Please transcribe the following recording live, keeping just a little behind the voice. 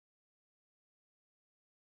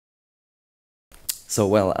So,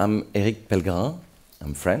 well, I'm Eric Pellegrin.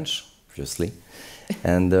 I'm French, obviously.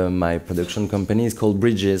 And my production company is called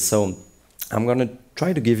Bridges. So I'm going to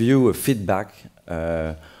try to give you a feedback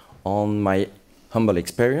on my humble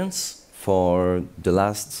experience for the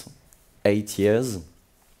last 8 years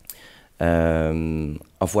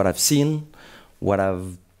of what I've seen, what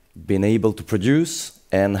I've been able to produce,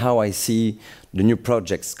 and how I see the new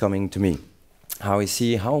projects coming to me. How I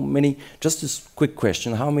see how many, just a quick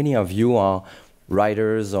question, how many of you are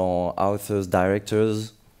writers or authors,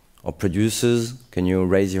 directors or producers? Can you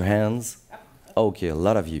raise your hands? Okay, a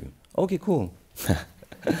lot of you. Okay, cool.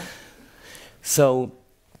 So,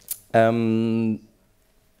 I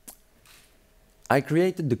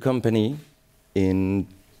created the company in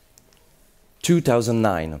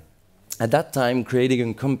 2009. At that time, creating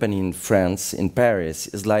a company in France, in Paris,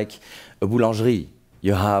 is like a boulangerie.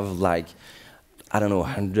 You have like, I don't know,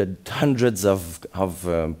 hundreds of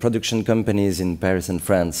production companies in Paris and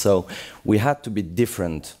France. So we had to be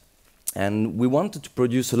different. And we wanted to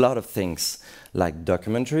produce a lot of things, like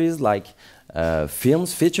documentaries, like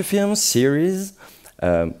films, feature films, series,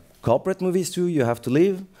 corporate movies too, You Have to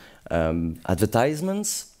Live,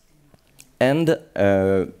 advertisements, and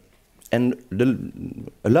a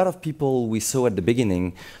lot of people we saw at the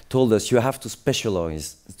beginning told us you have to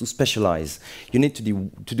specialize. You need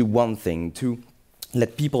to do one thing, to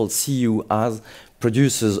let people see you as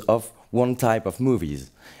producers of one type of movies.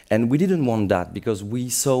 And we didn't want that because we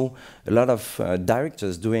saw a lot of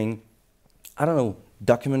directors doing, I don't know,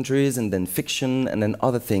 documentaries and then fiction and then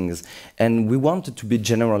other things. And we wanted to be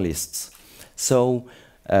generalists. So,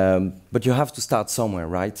 but you have to start somewhere,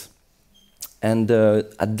 right? And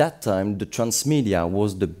at that time, the transmedia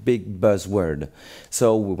was the big buzzword.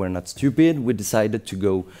 So we were not stupid. We decided to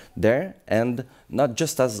go there, and not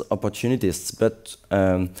just as opportunists, but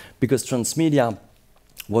because transmedia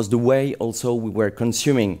was the way also we were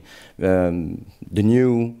consuming the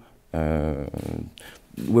new,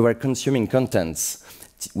 we were consuming contents.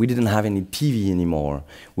 We didn't have any TV anymore.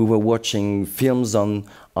 We were watching films on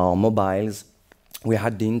our mobiles. We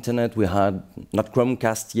had the internet. We had not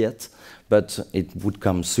Chromecast yet, but it would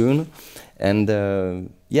come soon. And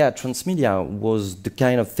yeah, transmedia was the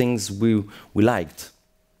kind of things we liked.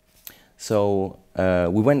 So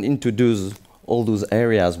we went into all those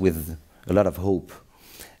areas with a lot of hope.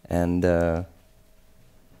 And at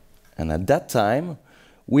that time,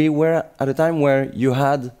 we were at a time where you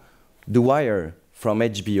had The Wire from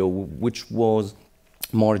HBO, which was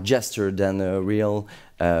more gesture than a real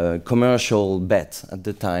commercial bet at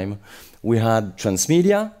the time. We had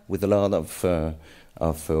transmedia with a lot of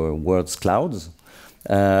words clouds.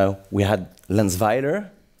 We had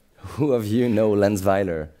Lensweiler. Who of you know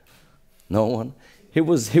Lensweiler? No one? He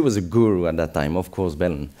was a guru at that time, of course,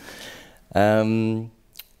 Belen.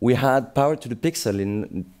 We had Power to the Pixel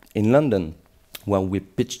in London, where we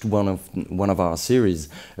pitched one of our series.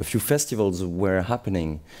 A few festivals were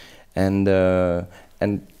happening, and the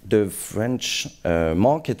French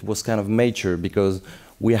market was kind of mature because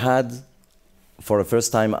we had, for the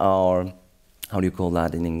first time, our, how do you call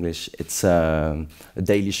that in English? It's a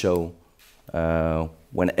daily show,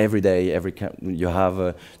 when every day, you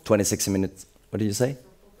have 26 minutes. What do you say?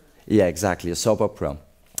 Yeah, exactly, a soap opera.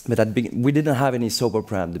 But we didn't have any soap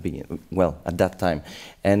opera at the beginning. Well, at that time,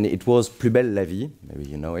 and it was Plus Belle la Vie. Maybe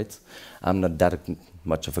you know it. I'm not that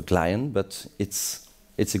much of a client, but it's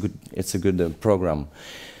a good program.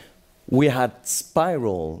 We had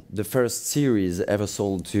Spiral, the first series ever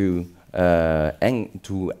sold to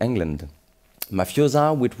England.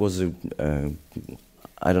 Mafiosa, which was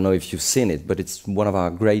I don't know if you've seen it, but it's one of our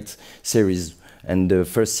great series, and the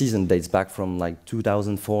first season dates back from like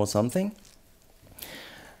 2004 or something.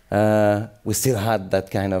 We still had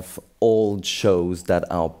that kind of old shows that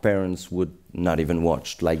our parents would not even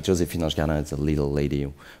watch, like Joséphine Ange Gardin, it's a little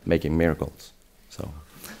lady making miracles. So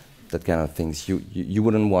that kind of things you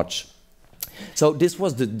wouldn't watch. So this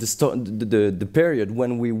was the period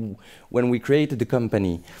when we created the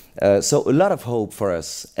company. So a lot of hope for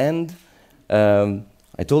us, and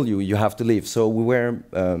I told you, You Have to Live. So we were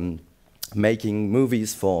making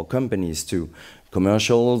movies for companies too,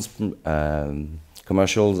 commercials,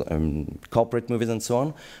 corporate movies, and so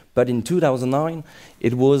on. But in 2009,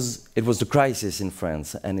 it was the crisis in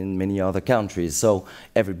France and in many other countries. So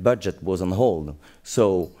every budget was on hold.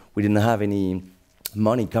 So we didn't have any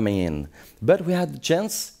money coming in. But we had the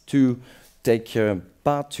chance to take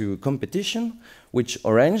part to a competition, which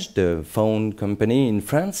Orange, the phone company in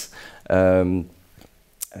France, throw.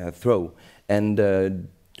 And a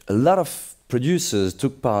lot of producers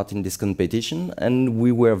took part in this competition, and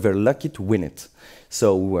we were very lucky to win it.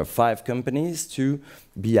 So we were 5 companies to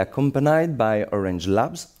be accompanied by Orange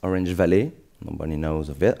Labs, Orange Valley. Nobody knows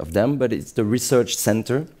of them, but it's the research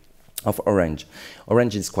center of Orange.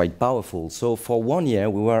 Orange is quite powerful, so for 1 year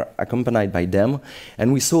we were accompanied by them,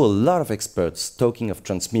 and we saw a lot of experts talking of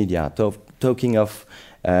transmedia, talking of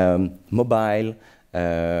mobile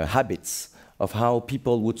habits, of how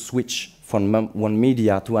people would switch from one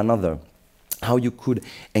media to another, how you could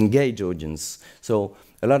engage audience. So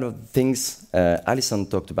a lot of things Alison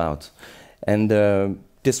talked about, and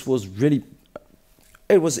this was really,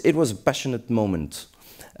 it was a passionate moment.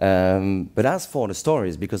 But as for the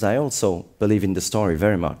stories, because I also believe in the story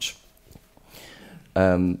very much,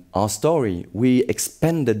 our story, we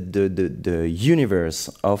expanded the universe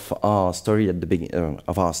of our story at the beginning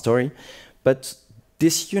of our story, but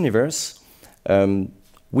this universe,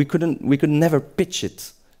 we could never pitch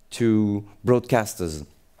it to broadcasters,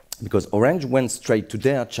 because Orange went straight to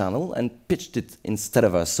their channel and pitched it instead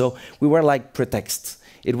of us. So we were like pretext.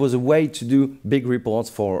 It was a way to do big reports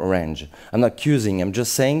for Orange. I'm not accusing, I'm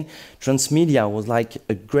just saying transmedia was like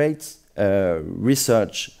a great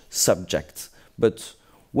research subject. But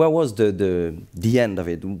where was the end of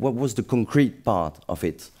it? What was the concrete part of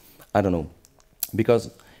it? I don't know.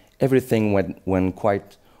 Because everything went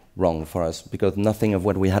quite wrong for us, because nothing of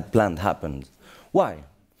what we had planned happened. Why?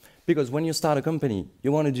 Because when you start a company,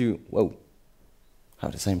 you want to do, whoa, I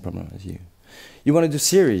have the same problem as you. You want to do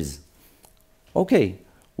series. Okay.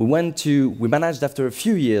 We managed after a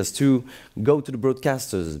few years to go to the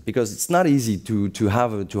broadcasters, because it's not easy to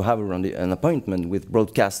have an appointment with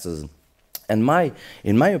broadcasters. And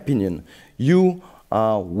in my opinion, you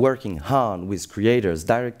are working hard with creators,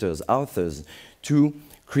 directors, authors to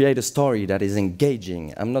create a story that is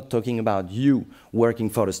engaging. I'm not talking about you working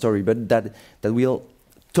for the story, but that will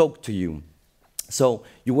talk to you. So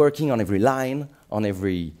you're working on every line, on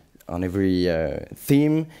every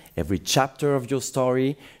theme, every chapter of your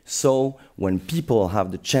story, so when people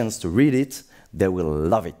have the chance to read it, they will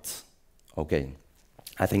love it. Okay,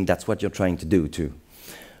 I think that's what you're trying to do too.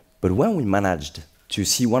 But when we managed to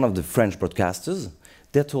see one of the French broadcasters,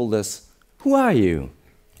 they told us, "Who are you?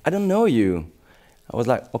 I don't know you." I was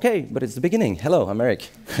like, "Okay, but it's the beginning. Hello, I'm Eric."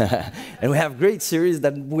 And we have great series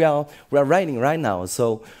that we are writing right now,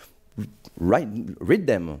 so read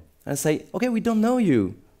them and say, "Okay, we don't know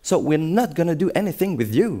you, so we're not going to do anything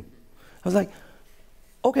with you." I was like,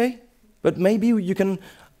 okay, but maybe you can,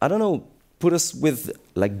 I don't know, put us with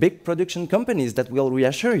like big production companies that will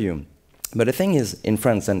reassure you. But the thing is, in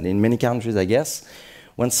France and in many countries, I guess,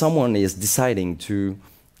 when someone is deciding to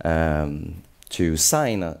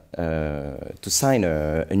sign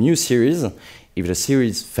a new series, if the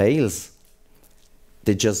series fails,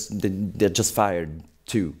 they're just fired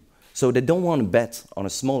too. So they don't want to bet on a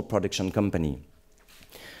small production company.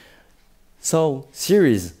 So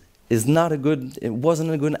series is not a good, it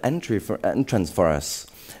wasn't a good entrance for us.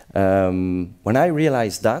 When I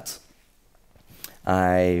realized that,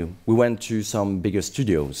 we went to some bigger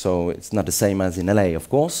studios. So it's not the same as in LA, of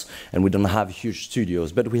course, and we don't have huge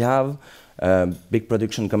studios, but we have big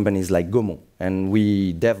production companies like Gaumont, and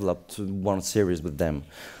we developed one series with them.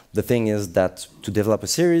 The thing is that to develop a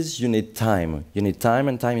series, you need time. You need time,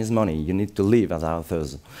 and time is money. You need to live as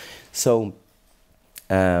authors. So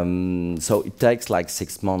it takes like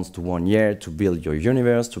 6 months to 1 year to build your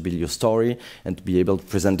universe, to build your story, and to be able to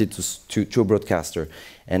present it to a broadcaster.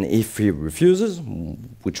 And if he refuses,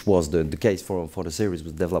 which was the case for the series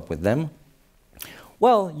we developed with them,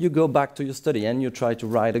 well, you go back to your study and you try to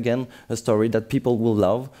write again a story that people will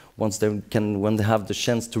love when they have the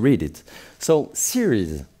chance to read it. So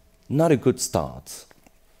series, not a good start.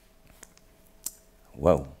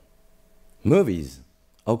 Whoa. Movies.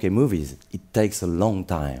 Okay, movies, it takes a long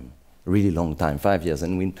time, really long time, 5 years,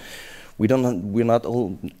 and we're not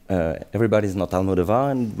all, everybody's not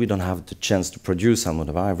Almodovar, and we don't have the chance to produce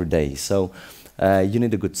Almodovar every day. So you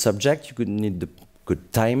need a good subject, you need the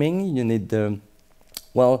good timing, you need the,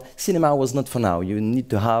 well, cinema was not for now, you need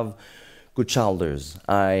to have good shoulders.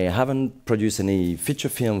 I haven't produced any feature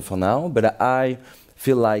film for now, but I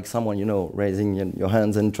feel like someone, you know, raising your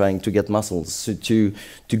hands and trying to get muscles to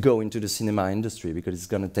go into the cinema industry, because it's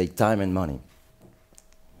going to take time and money.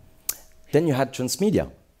 Then you had transmedia.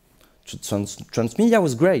 Transmedia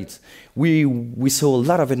was great. We saw a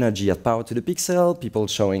lot of energy at Power to the Pixel, people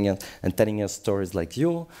showing and telling us stories like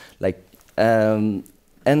you, and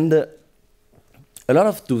a lot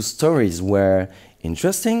of those stories were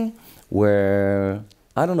interesting, were,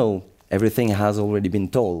 I don't know, everything has already been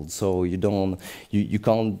told, so you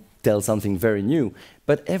can't tell something very new.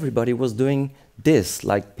 But everybody was doing this,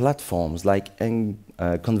 like platforms, like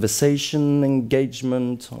conversation,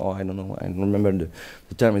 engagement, or I don't know, I don't remember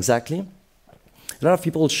the term exactly. A lot of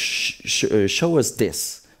people show us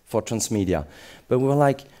this for transmedia, but we were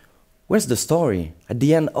like, where's the story? At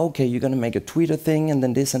the end, okay, you're going to make a Twitter thing, and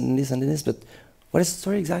then this, and this, and this, but what is the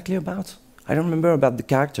story exactly about? I don't remember about the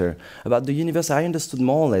character, about the universe. I understood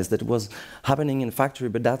more or less that it was happening in a factory,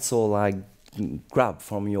 but that's all I grabbed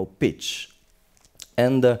from your pitch.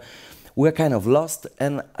 And we're kind of lost,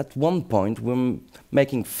 and at one point we're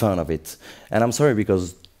making fun of it. And I'm sorry,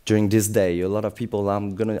 because during this day a lot of people are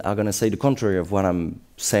gonna say the contrary of what I'm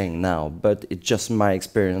saying now, but it's just my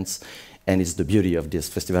experience, and it's the beauty of this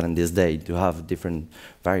festival and this day to have different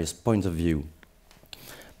various points of view.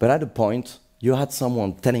 But at a point you had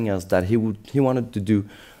someone telling us that he wanted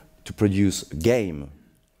to produce a game.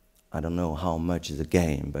 I don't know how much is a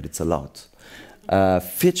game, but it's a lot.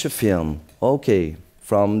 Feature film, okay,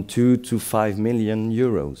 from 2 to 5 million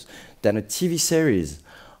euros. Then a TV series,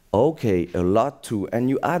 okay, a lot too. And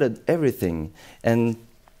you added everything. And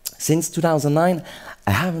since 2009,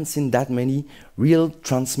 I haven't seen that many real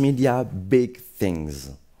transmedia big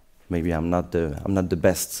things. Maybe I'm not the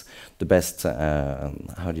best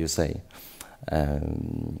how do you say,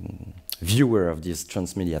 viewer of these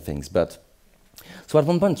transmedia things. But so at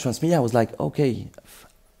one point, transmedia was like, okay,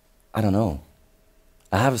 I don't know.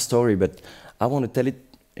 I have a story, but I want to tell it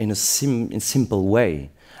in a simple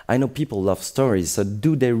way. I know people love stories, so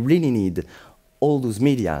do they really need all those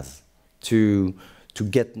medias to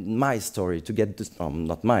get my story, to get this,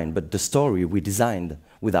 not mine, but the story we designed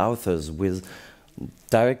with authors, with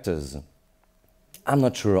directors? I'm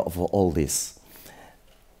not sure of all this.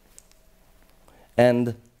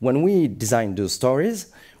 And when we designed those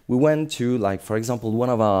stories, we went to, like, for example, one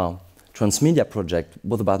of our transmedia projects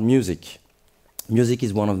was about music. Music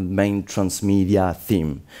is one of the main transmedia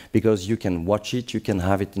theme, because you can watch it, you can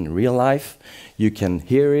have it in real life, you can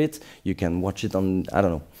hear it, you can watch it on, I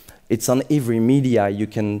don't know, it's on every media you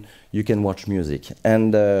can watch music.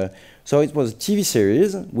 And so it was a TV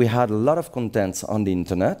series. We had a lot of contents on the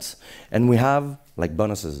internet, and we have like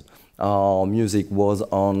bonuses. Our music was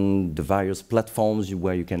on the various platforms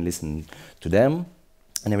where you can listen to them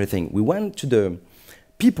and everything. We went to the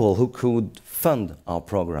people who could fund our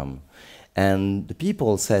program. And the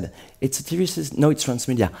people said, it's a TV series. No, it's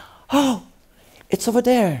transmedia. Oh, it's over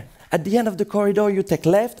there. At the end of the corridor, you take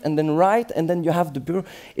left and then right, and then you have the bureau.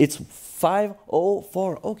 It's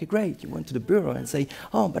 504. Okay, great. You went to the bureau and say,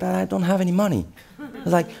 oh, but I don't have any money. I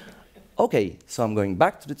was like, okay, so I'm going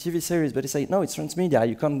back to the TV series, but they say, no, it's transmedia.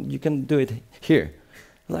 You can do it here.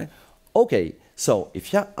 I was like, okay, so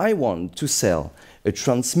if I want to sell a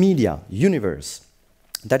transmedia universe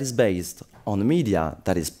that is based on a media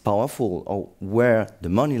that is powerful, or where the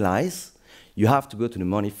money lies, you have to go to the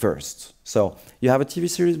money first. So you have a TV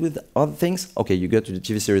series with other things. Okay, you go to the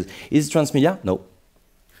TV series. Is it transmedia? No.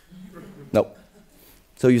 No.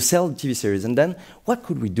 So you sell the TV series, and then what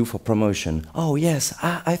could we do for promotion? Oh yes,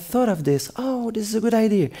 I thought of this. Oh, this is a good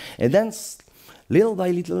idea. And then little by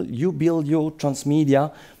little, you build your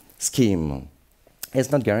transmedia scheme.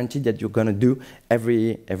 It's not guaranteed that you're going to do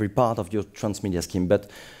every part of your transmedia scheme, but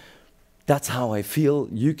that's how I feel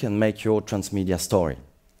you can make your transmedia story.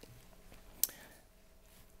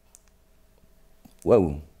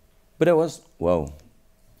 Whoa. But there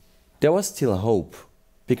was still hope,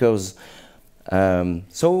 because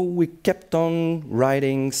so we kept on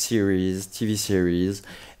writing series, TV series,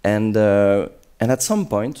 and at some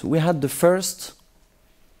point we had the first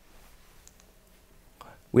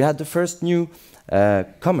new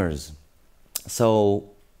comers. So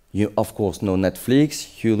you of course know Netflix,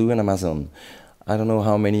 Hulu, and Amazon. I don't know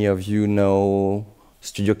how many of you know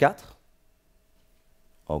Studio 4?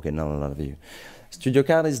 Okay, not a lot of you. Studio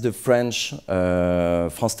 4 is the French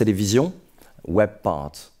France Télévisions web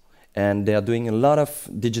part, and they are doing a lot of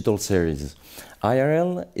digital series.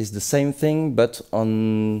 IRL is the same thing, but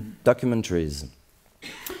on documentaries.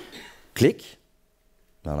 Click,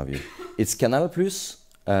 none of you. It's Canal Plus,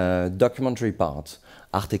 documentary part.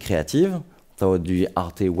 Arte Creative, so the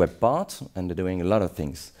Arte web part, and they're doing a lot of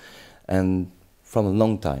things. And from a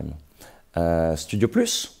long time. Studio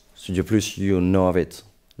Plus, you know of it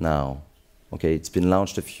now. Okay, it's been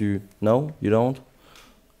launched a few, no, you don't?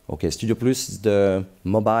 Okay, Studio Plus is the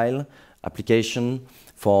mobile application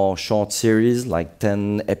for short series, like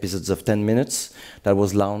 10 episodes of 10 minutes, that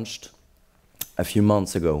was launched a few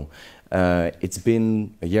months ago. It's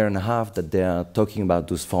been a year and a half that they are talking about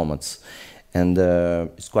those formats. And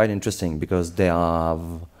it's quite interesting, because they have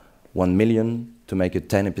 1 million to make it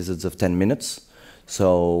 10 episodes of 10 minutes.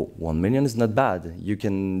 So 1 million is not bad. You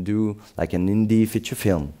can do like an indie feature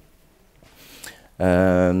film.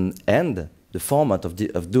 And the format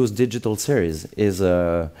of those digital series is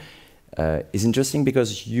interesting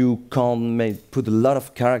because you can't put a lot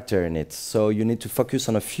of character in it. So you need to focus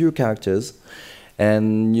on a few characters,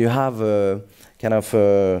 and you have a kind of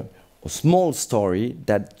a small story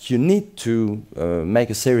that you need to make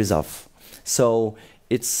a series of. So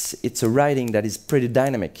it's a writing that is pretty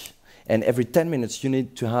dynamic, and every 10 minutes you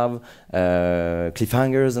need to have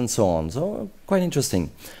cliffhangers and so on. So quite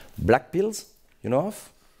interesting. Black Pills, you know of?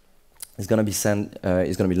 It's gonna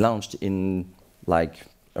be launched in like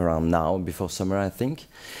around now, before summer, I think.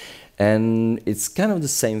 And it's kind of the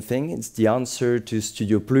same thing. It's the answer to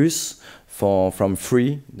Studio Plus from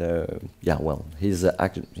Free. He's a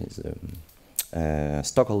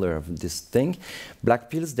stockholder of this thing. Black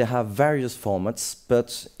Pills, they have various formats,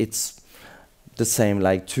 but it's the same,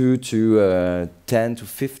 like 2 to 10 to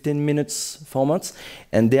 15 minutes formats,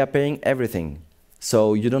 and they are paying everything.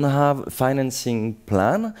 So you don't have a financing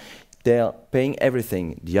plan. They are paying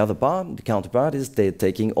everything. The other part, the counterpart, is they're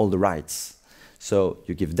taking all the rights. So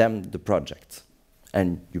you give them the project,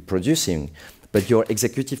 and you're producing, but you're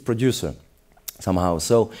executive producer somehow.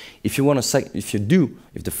 So if you want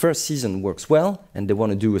if the first season works well and they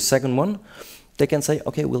want to do a second one, they can say,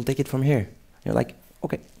 okay, we'll take it from here. You're like,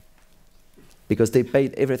 okay, because they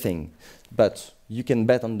paid everything. But you can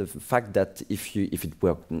bet on the fact that if it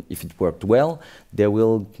worked well, they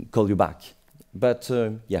will call you back. But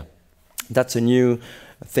yeah. That's a new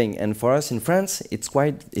thing, and for us in France, it's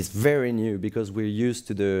very new because we're used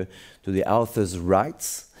to the author's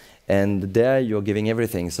rights, and there you're giving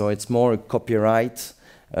everything. So it's more a copyright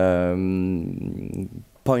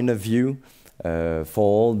point of view for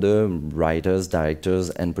all the writers, directors,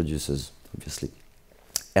 and producers, obviously.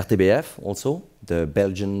 RTBF also, the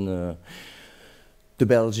Belgian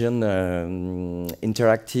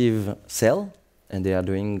interactive cell, and they are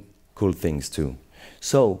doing cool things too.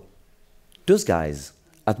 So. Those guys,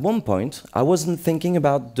 at one point, I wasn't thinking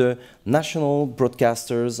about the national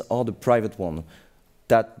broadcasters or the private one,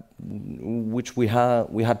 which we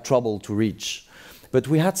had trouble to reach. But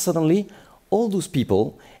we had suddenly all those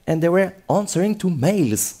people, and they were answering to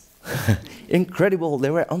mails. Incredible, they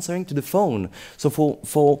were answering to the phone. So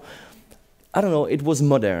for I don't know, it was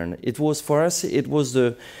modern. It was, for us, it was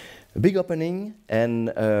a big opening, and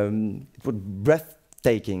it was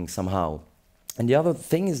breathtaking somehow. And the other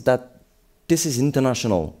thing is that this is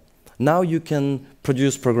international. Now you can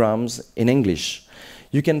produce programs in English.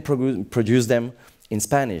 You can produce them in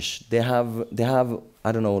Spanish. They have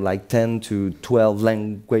I don't know, like 10 to 12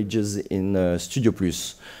 languages in Studio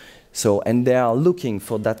Plus. So, and they are looking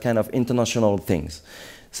for that kind of international things.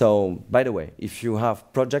 So, by the way, if you have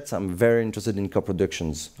projects, I'm very interested in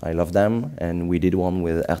co-productions. I love them, and we did one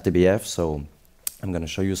with RTBF, so I'm going to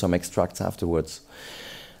show you some extracts afterwards.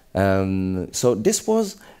 So this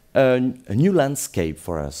was a new landscape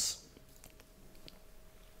for us.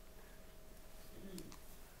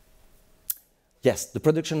 Yes, the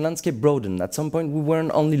production landscape broadened. At some point, we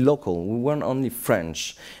weren't only local, we weren't only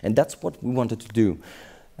French, and that's what we wanted to do.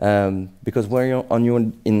 Because when you're on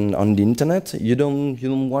the internet, you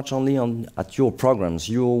don't watch only at your programs.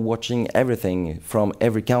 You're watching everything from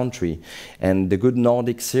every country, and the good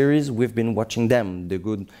Nordic series, we've been watching them. The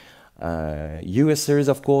good US series,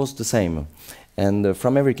 of course, the same. And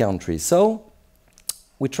from every country. So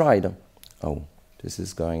we tried. Oh, this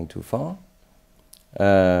is going too far.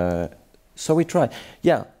 So we tried.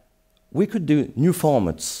 Yeah, we could do new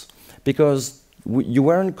formats because you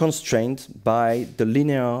weren't constrained by the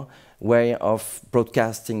linear way of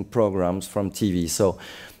broadcasting programs from TV. So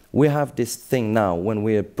we have this thing now. When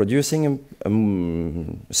we're producing a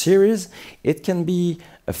series, it can be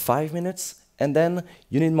 5 minutes. And then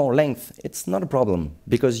you need more length. It's not a problem,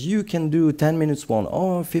 because you can do 10 minutes one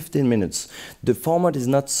or 15 minutes. The format is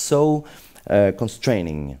not so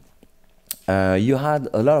constraining. You had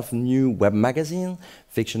a lot of new web magazine,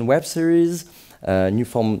 fiction web series, new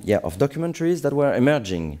form of documentaries that were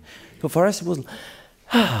emerging. So for us it was,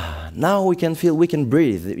 now we can feel, we can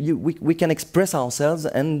breathe. We can express ourselves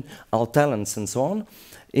and our talents and so on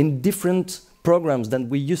in different programs than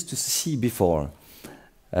we used to see before.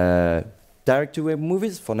 Direct-to-web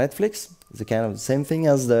movies for Netflix is the kind of the same thing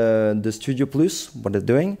as the Studio Plus, what they're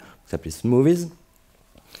doing, except it's movies.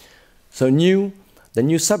 So the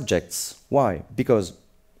new subjects. Why? Because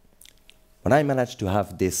when I managed to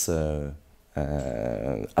have this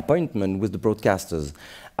appointment with the broadcasters,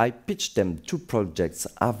 I pitched them 2 projects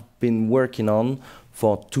I've been working on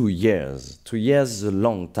for 2 years. 2 years is a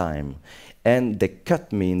long time. And they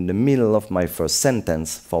cut me in the middle of my first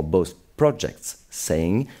sentence for both projects,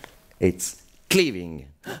 saying, it's cleaving.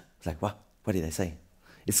 It's like, what did I say?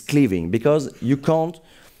 It's cleaving, because you can't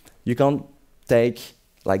take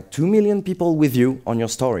like 2 million people with you on your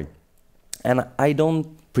story. And I don't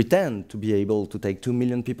pretend to be able to take 2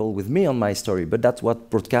 million people with me on my story, but that's what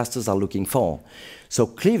broadcasters are looking for. So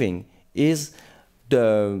cleaving is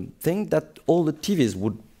the thing that all the TVs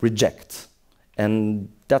would reject. And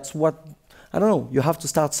that's what, I don't know, you have to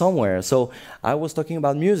start somewhere. So I was talking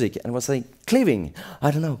about music and was saying, cleaving,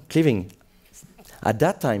 I don't know, cleaving. At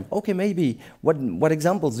that time, okay, maybe, what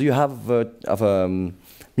examples do you have of a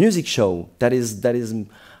music show that is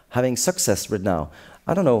having success right now?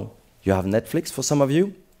 I don't know, you have Netflix for some of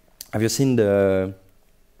you. Have you seen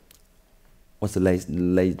what's the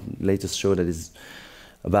latest show that is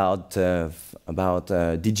about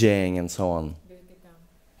DJing and so on?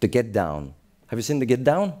 The Get Down. Have you seen The Get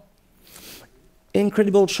Down?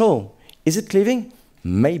 Incredible show. Is it cleaving?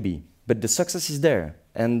 Maybe, but the success is there.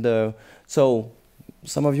 And so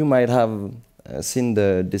some of you might have seen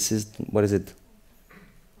what is it?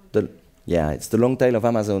 Yeah, it's the long tail of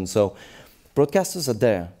Amazon. So broadcasters are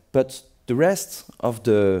there, but the rest of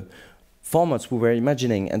the formats we were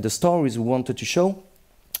imagining and the stories we wanted to show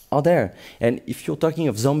are there. And if you're talking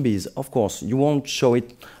of zombies, of course, you won't show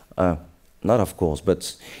it, not of course,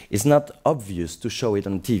 but it's not obvious to show it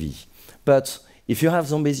on TV. But if you have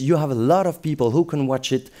zombies, you have a lot of people who can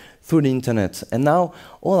watch it through the internet. And now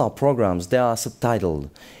all our programs, they are subtitled,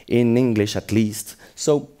 in English at least.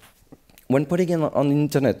 So when putting it on the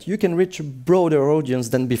internet, you can reach a broader audience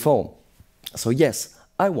than before. So yes,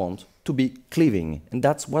 I want to be cleaving, and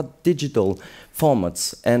that's what digital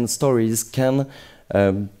formats and stories can,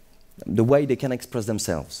 the way they can express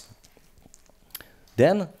themselves.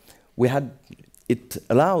 Then it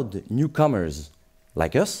allowed newcomers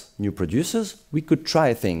like us, new producers, we could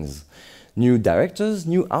try things. New directors,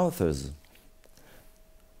 new authors.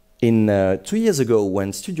 2 years ago,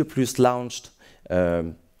 when Studio Plus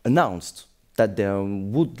announced that they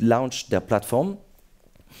would launch their platform,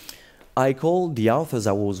 I called the authors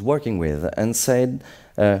I was working with and said,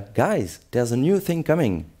 guys, there's a new thing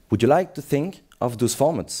coming. Would you like to think of those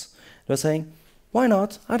formats? They were saying, why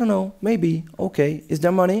not? I don't know, maybe, okay. Is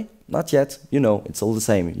there money? Not yet. You know, it's all the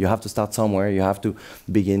same. You have to start somewhere. You have to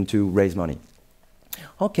begin to raise money.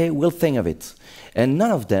 Okay, we'll think of it. And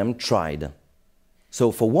none of them tried.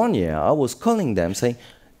 So for 1 year, I was calling them saying,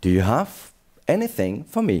 do you have anything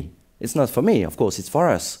for me? It's not for me, of course, it's for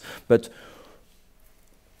us. But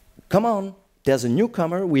come on, there's a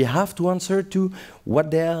newcomer. We have to answer to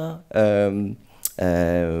what to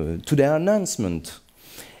their announcement.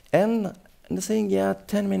 And they're saying, yeah,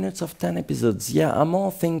 10 minutes of 10 episodes. Yeah, I'm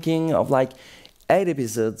more thinking of like 8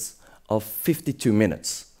 episodes of 52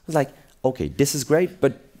 minutes. It's like, okay, this is great,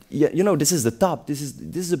 but yeah, you know, this is the top. This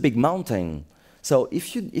is a big mountain. So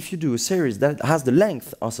if you do a series that has the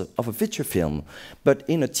length of a feature film, but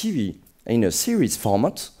in a series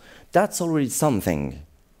format, that's already something.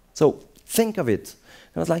 So think of it.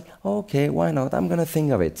 I was like, okay, why not? I'm gonna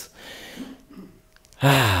think of it.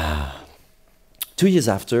 2 years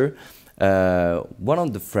after, one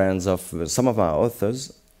of the friends of some of our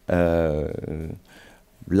authors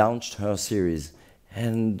launched her series.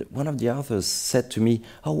 And one of the authors said to me,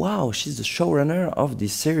 oh wow, she's the showrunner of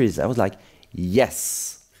this series. I was like,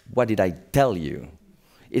 yes, what did I tell you?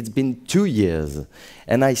 It's been 2 years.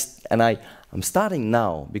 And I'm starting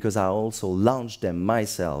now, because I also launched them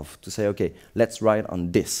myself, to say, okay, let's write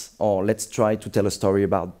on this, or let's try to tell a story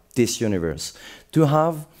about this universe. To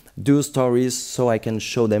have those stories so I can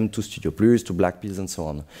show them to Studio Plus, to Black Pills, and so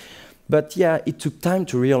on. But yeah, it took time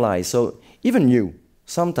to realize. So even you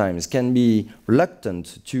sometimes can be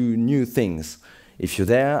reluctant to new things. If you're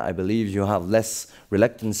there, I believe you have less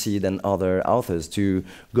reluctancy than other authors to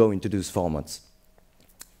go into those formats.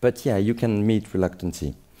 But yeah, you can meet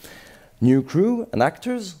reluctancy. New crew and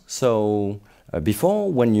actors. So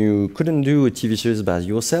before, when you couldn't do a TV series by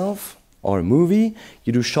yourself or a movie,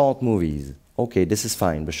 you do short movies. Okay, this is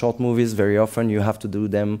fine, but short movies, very often you have to do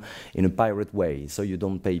them in a pirate way, so you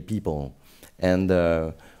don't pay people.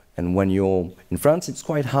 And when you're in France, it's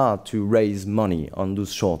quite hard to raise money on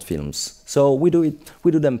those short films. So we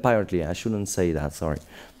do them pirately. I shouldn't say that, sorry.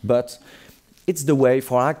 But it's the way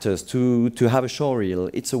for actors to have a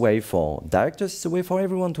showreel. It's a way for directors. It's a way for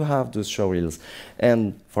everyone to have those showreels.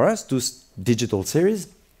 And for us, those digital series,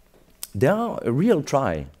 they are a real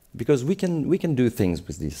try, because we can do things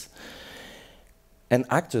with this. And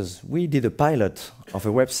actors, we did a pilot of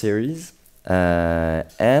a web series,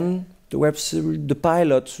 and the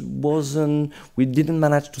pilot wasn't, we didn't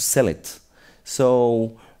manage to sell it.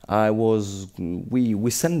 So we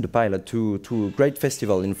sent the pilot to a great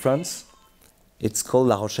festival in France. It's called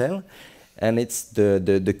La Rochelle. and it's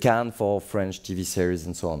the can for French TV series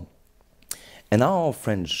and so on. And our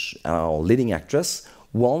leading actress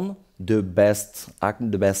won the best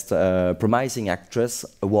promising actress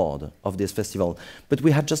award of this festival. But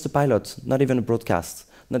we had just a pilot, not even a broadcast,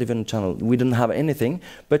 not even a channel. We didn't have anything,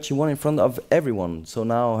 but she won in front of everyone. So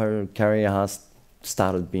now her career has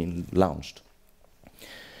started being launched.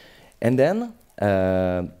 And then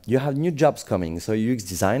you have new jobs coming. So UX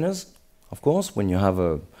designers, of course, when you have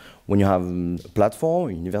a platform,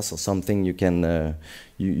 universe or something you can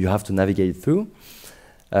you have to navigate through.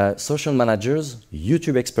 Social managers,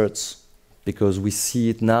 YouTube experts, because we see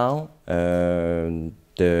it now. The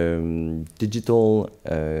digital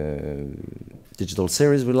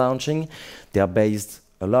series we're launching, they are based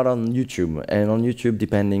a lot on YouTube, and on YouTube,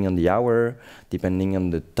 depending on the hour, depending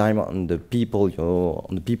on the time, on the people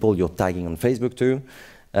you're tagging on Facebook too,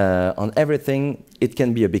 on everything, it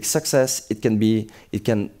can be a big success. It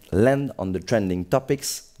can land on the trending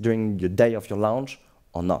topics during the day of your launch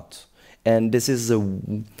or not. And this is a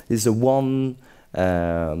one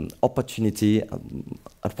opportunity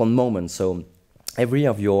at one moment. So every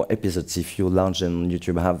of your episodes, if you launch them on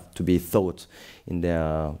YouTube, have to be thought in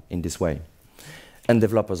this way. And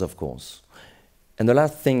developers, of course. And the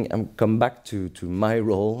last thing, I'm come back to my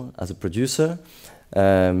role as a producer.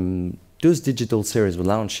 Those digital series we're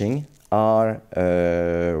launching are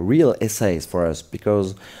real essays for us,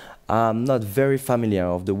 because I'm not very familiar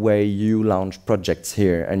of the way you launch projects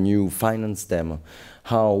here and you finance them,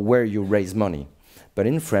 where you raise money. But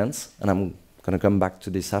in France, and I'm going to come back to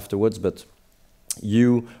this afterwards, but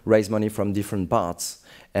you raise money from different parts,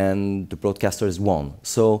 and the broadcaster is one.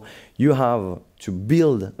 So you have to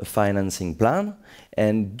build a financing plan,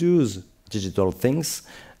 and those digital things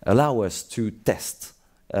allow us to test,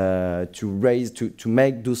 to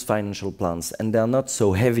make those financial plans, and they're not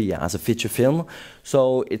so heavy as a feature film.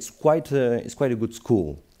 So it's quite a good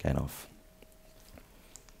school, kind of.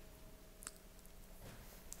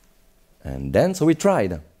 And then, so we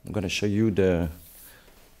tried. I'm going to show you the.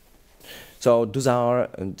 So those are.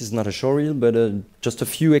 This is not a showreel, but just a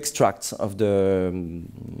few extracts of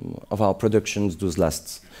our productions. Those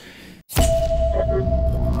last.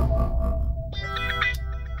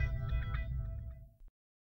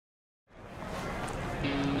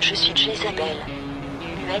 Je suis Isabelle,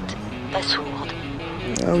 muette, pas sourde.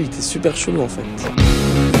 Ah oui, t'es super chelou en fait.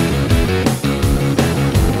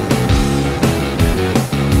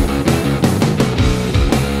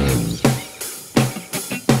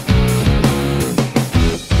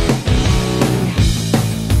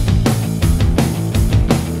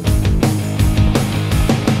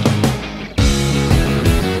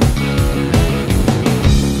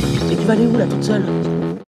 Mais tu vas aller où là toute seule?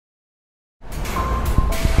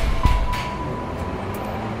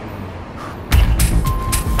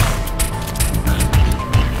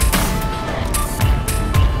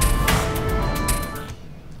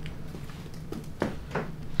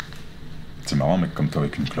 C'est marrant, un mec comme toi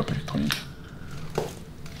avec une clope électronique.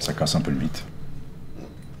 Ça casse un peu le mythe.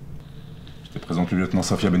 Je te présente le lieutenant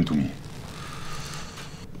Safia Bentoumi.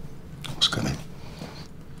 On se connaît.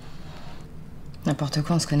 N'importe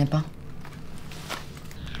quoi, on se connaît pas.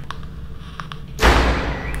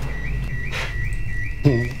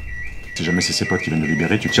 Si jamais c'est ses potes qui viennent le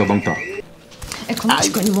libérer, tu tires dans le tas. Et comment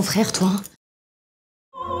tu connais mon frère, toi?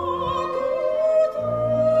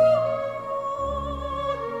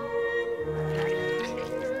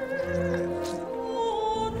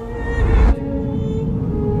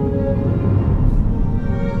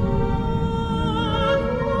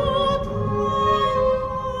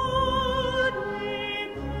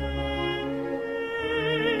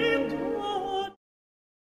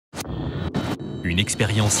 Une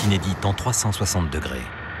expérience inédite en 360 degrés.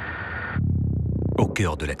 Au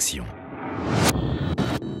cœur de l'action.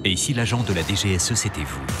 Et ici, l'agent de la DGSE, c'était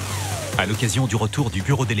vous. À l'occasion du retour du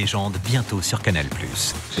Bureau des légendes, bientôt sur Canal+.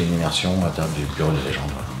 C'est une immersion à table du Bureau des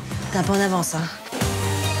légendes. T'es un peu en avance, hein.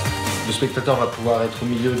 Le spectateur va pouvoir être au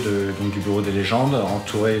milieu du Bureau des légendes,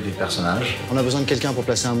 entouré des personnages. On a besoin de quelqu'un pour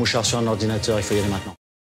placer un mouchard sur un ordinateur, il faut y aller maintenant.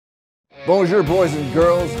 Bonjour, boys and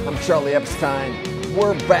girls. I'm Charlie Epstein.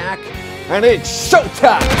 We're back, and it's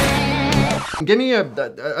showtime! Give me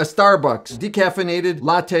a Starbucks decaffeinated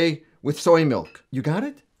latte with soy milk. You got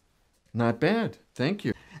it? Not bad. Thank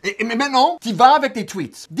you. Et maintenant, tu vas avec tes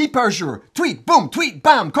tweets. 10 par jour. Tweet, boum, tweet,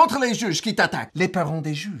 bam, contre les juges qui t'attaquent. Les parents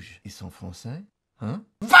des juges, ils sont français? Hein?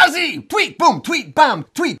 Vas-y! Tweet, boom, tweet, bam,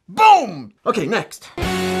 tweet, boom! Okay, next.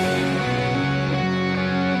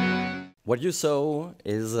 What you saw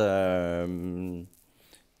is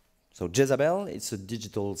so Jezabel. It's a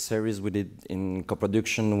digital series we did in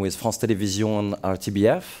co-production with France Télévisions and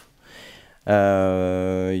RTBF.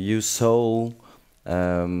 You saw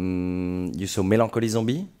Mélancolie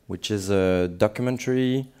Zombie, which is a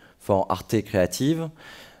documentary for Arte Creative,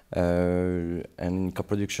 and in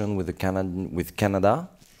co-production with Canada.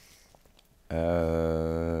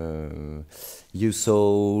 You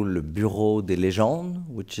saw Le Bureau des Légendes,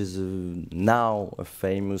 which is now a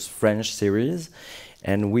famous French series,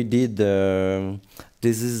 and we did.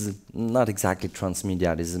 This is not exactly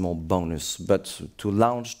transmedia. This is more bonus. But to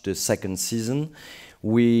launch the second season,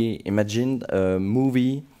 we imagined a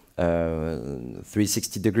movie,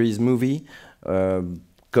 360 degrees movie,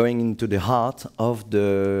 going into the heart of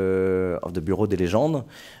the Bureau des Légendes,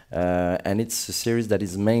 and it's a series that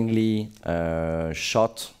is mainly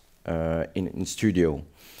shot in studio.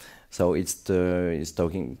 So it's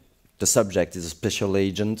talking. The subject is a special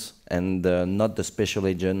agent, and not the special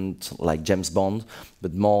agent like James Bond,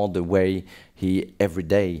 but more the way he every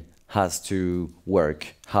day has to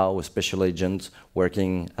work. How a special agent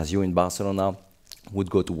working as you in Barcelona would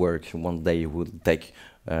go to work. One day he would take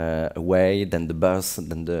away, then the bus,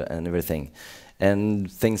 then and everything, and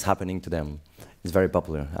things happening to them. It's very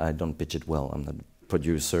popular. I don't pitch it well. I'm not a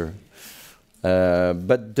producer,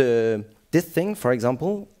 but this thing, for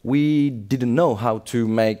example, we didn't know how to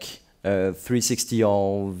make 360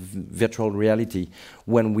 or virtual reality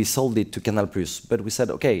when we sold it to Canal+. But we said,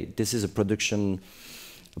 okay, this is a production,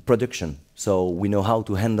 so we know how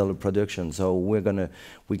to handle a production. So we're gonna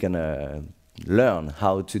learn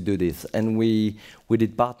how to do this, and we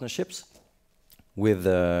did partnerships with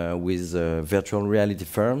virtual reality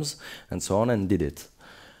firms and so on, and did it.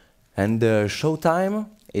 And Showtime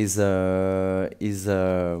is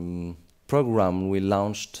program we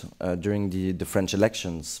launched during the French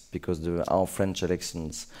elections, because our French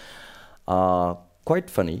elections are quite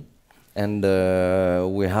funny, and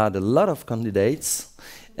we had a lot of candidates,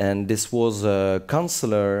 and this was a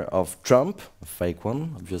counselor of Trump, a fake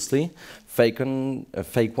one, obviously, a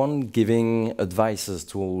fake one giving advices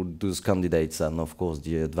to those candidates, and of course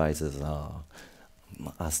the advices are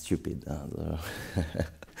stupid.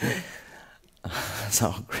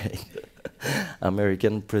 So great.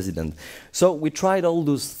 American president. So we tried all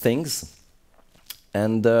those things,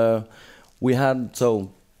 and we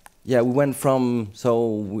went from,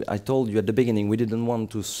 I told you at the beginning, we didn't want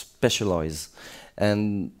to specialize,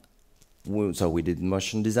 and so we did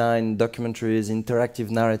motion design, documentaries, interactive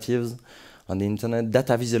narratives on the internet,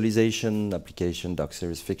 data visualization, application, doc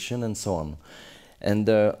series fiction, and so on. And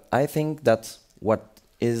I think that what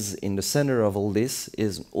is in the center of all this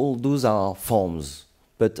is all those are forms,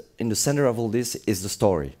 but in the center of all this is the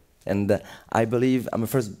story. And I believe, I'm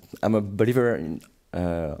a believer in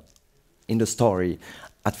the story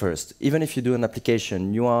at first. Even if you do an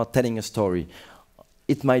application, you are telling a story.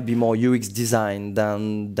 It might be more UX design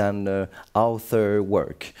than author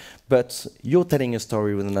work, but you're telling a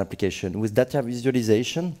story with an application. With data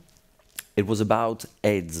visualization, it was about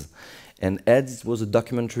AIDS, and AIDS was a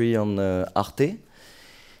documentary on Arte,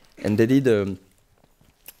 and they did a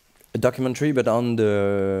documentary, but on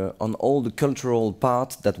all the cultural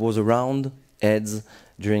part that was around AIDS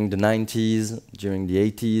during the 90s, during the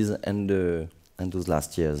 80s, and those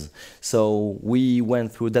last years. So we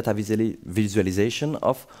went through data visualization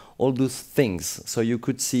of all those things. So you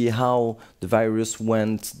could see how the virus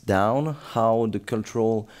went down, how the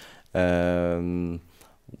cultural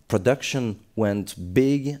production went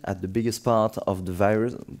big at the biggest part of the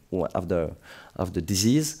virus, of the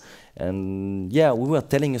disease. And yeah, we were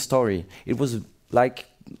telling a story. It was like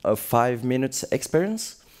a 5 minutes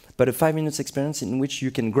experience, but a 5 minutes experience in which you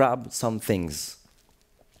can grab some things.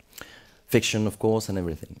 Fiction, of course, and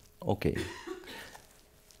everything. Okay.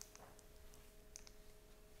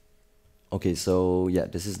 Okay, so yeah,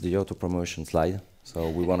 this is the auto promotion slide. So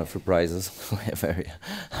we won a few prizes. We're very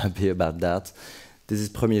happy about that. This is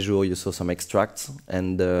Premier Jour. You saw some extracts,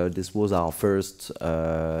 and this was our first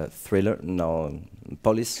police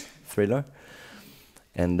thriller,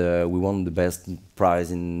 and we won the best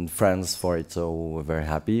prize in France for it. So we're very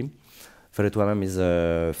happy. Fais-le toi-même is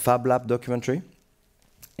a Fab Lab documentary.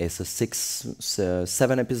 It's a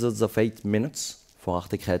 7 episodes of 8 minutes for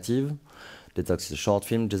Arte Creative. Detox is a short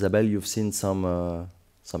film. Jezabel, you've seen some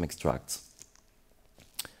extracts.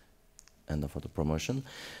 And for the promotion.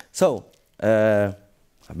 So, I've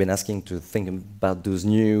been asking to think about those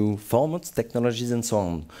new formats, technologies, and so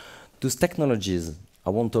on. Those technologies, I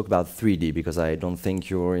won't talk about 3D because I don't think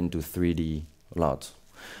you're into 3D a lot.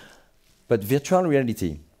 But virtual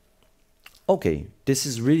reality. Okay, this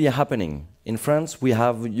is really happening. In France,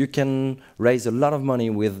 you can raise a lot of money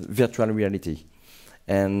with virtual reality.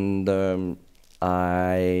 And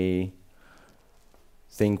I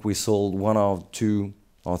think we sold 1 or 2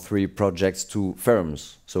 or 3 projects to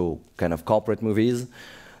firms, so kind of corporate movies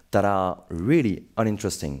that are really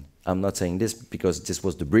uninteresting. I'm not saying this because this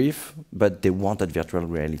was the brief, but they wanted virtual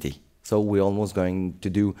reality. So we're almost going to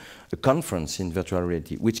do a conference in virtual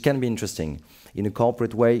reality, which can be interesting. In a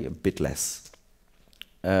corporate way, a bit less.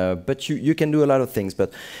 But you can do a lot of things.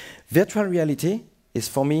 But virtual reality is,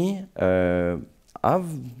 for me, I have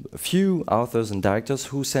a few authors and directors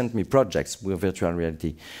who sent me projects with virtual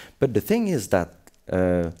reality. But the thing is that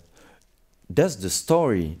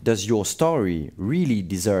does your story really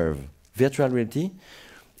deserve virtual reality?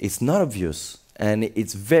 It's not obvious. And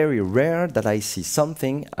it's very rare that I see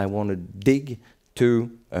something I want to dig to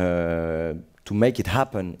make it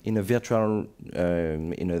happen in a virtual,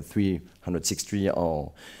 in a 360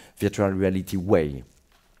 or virtual reality way.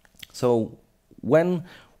 So,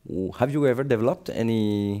 have you ever developed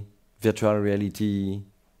any virtual reality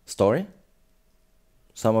story?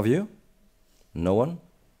 Some of you? No one?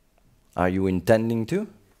 Are you intending to?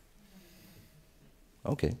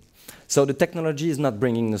 Okay. So the technology is not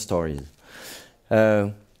bringing the stories.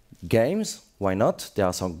 Games, why not? There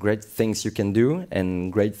are some great things you can do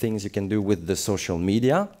and great things you can do with the social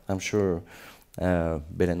media. I'm sure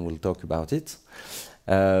Belen will talk about it.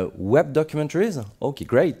 Web documentaries, okay,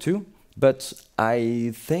 great too. But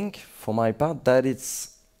I think, for my part, that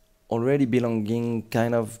it's already belonging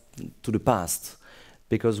kind of to the past.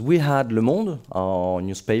 Because we had Le Monde, our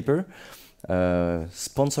newspaper,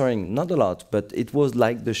 sponsoring, not a lot, but it was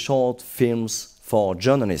like the short films for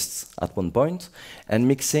journalists at one point, and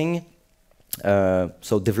mixing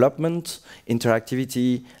so development,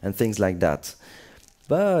 interactivity, and things like that.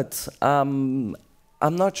 But I'm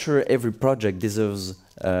not sure every project deserves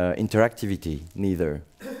interactivity, neither,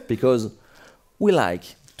 because we like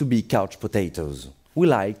to be couch potatoes. We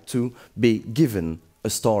like to be given a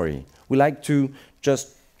story. We like to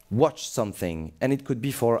just watch something, and it could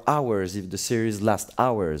be for hours if the series lasts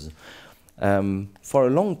hours. For a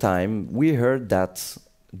long time, we heard that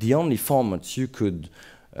the only formats you could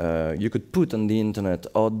put on the internet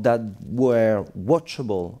or that were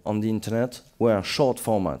watchable on the internet were short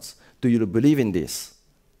formats. Do you believe in this?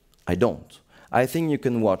 I don't. I think you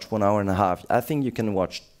can watch 1 hour and a half. I think you can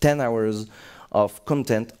watch 10 hours of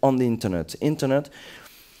content on the internet. Internet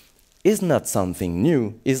is not something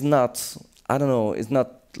new. It's not, I don't know, it's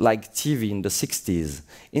not like TV in the 60s.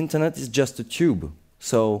 Internet is just a tube.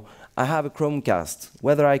 So I have a Chromecast,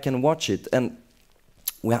 whether I can watch it, and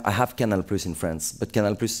well, I have Canal Plus in France, but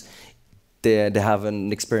Canal Plus, they have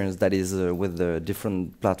an experience that is with the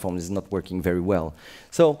different platforms is not working very well.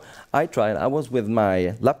 So I tried, I was with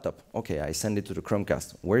my laptop. Okay, I send it to the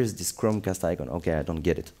Chromecast. Where is this Chromecast icon? Okay, I don't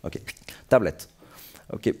get it. Okay, tablet.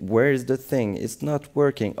 Okay, where is the thing? It's not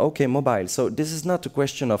working. Okay, mobile. So this is not a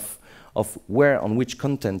question of where, on which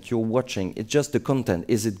content you're watching. It's just the content.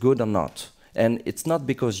 Is it good or not? And it's not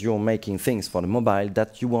because you're making things for the mobile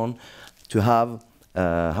that you want to have,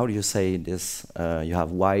 how do you say this? You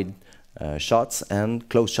have wide shots and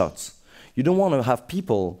close shots. You don't want to have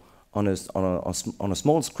people on a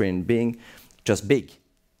small screen being just big.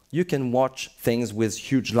 You can watch things with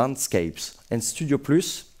huge landscapes. And Studio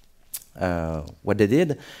Plus, what they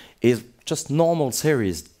did is just normal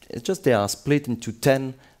series. It's just they are split into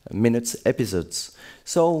 10 minutes episodes.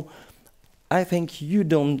 So I think you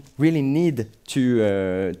don't really need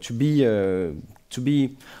to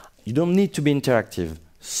be. You don't need to be interactive.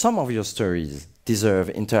 Some of your stories deserve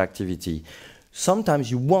interactivity.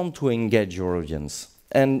 Sometimes you want to engage your audience,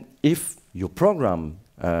 and if your program,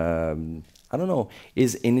 I don't know,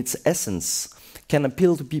 is in its essence can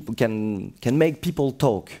appeal to people, can make people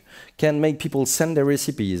talk, can make people send their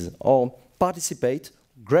recipes or participate,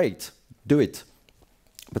 great, do it.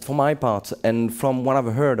 But for my part, and from what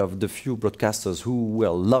I've heard of the few broadcasters who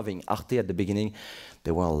were loving Arte at the beginning,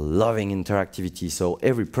 they were loving interactivity, so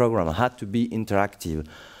every program had to be interactive.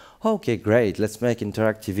 Okay, great, let's make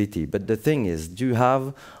interactivity. But the thing is, do you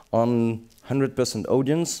have on 100%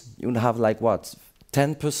 audience, you would have like what,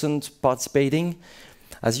 10% participating?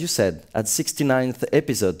 As you said, at 69th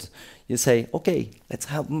episode, you say, okay, let's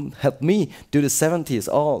help me do the 70s,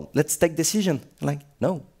 or let's take decision. Like,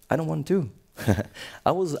 no, I don't want to.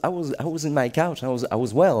 I was in my couch. I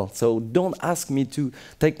was well. So don't ask me to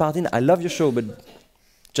take part in. I love your show, but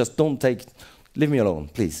just leave me alone,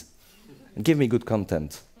 please. Give me good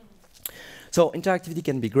content. So interactivity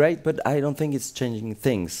can be great, but I don't think it's changing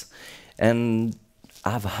things. And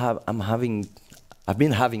I've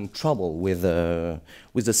been having trouble with the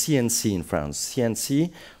CNC in France.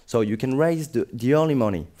 CNC, so you can raise the early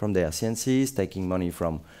money from there. CNC is taking money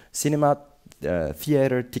from cinema,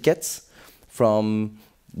 theater tickets, from,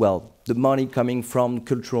 well, the money coming from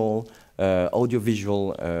cultural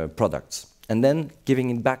audiovisual products, and then giving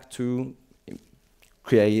it back to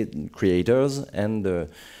creators and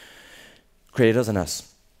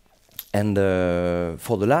us. And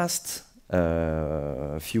for the last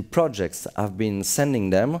few projects I've been sending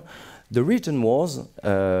them, the return was,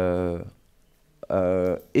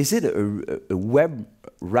 is it a web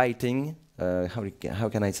writing? How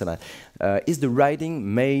can I say that? Is the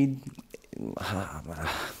writing made?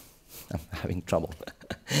 I'm having trouble.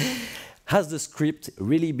 Has the script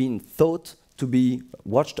really been thought to be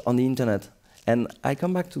watched on the internet? And I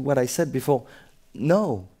come back to what I said before.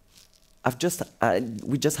 No,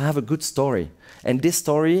 we just have a good story, and this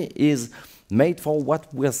story is made for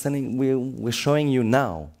what we're showing you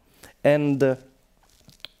now. And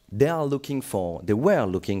they were looking for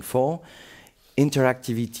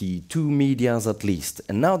interactivity, 2 medias at least,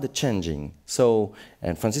 and now they're changing. So,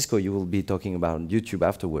 and Francisco, you will be talking about YouTube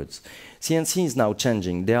afterwards. CNC is now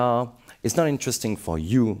changing. It's not interesting for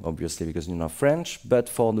you, obviously, because you're not French, but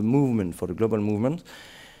for the movement, for the global movement.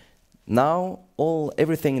 Now,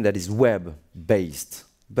 everything that is web-based,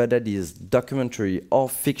 but that is documentary or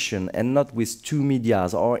fiction, and not with 2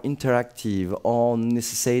 medias or interactive or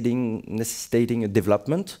necessitating a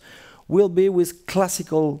development, will be with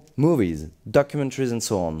classical movies, documentaries, and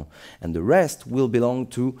so on. And the rest will belong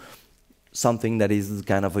to something that is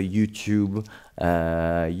kind of a YouTube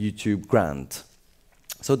grant.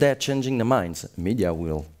 So they're changing their minds. Media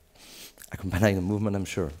will accompany the movement, I'm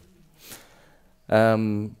sure.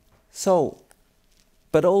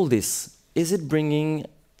 But all this, is it bringing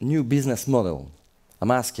new business model?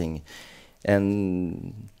 I'm asking.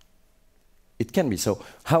 And it can be. So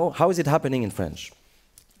how is it happening in French?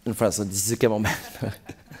 In France, so this is a camembert.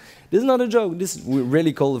 This is not a joke. We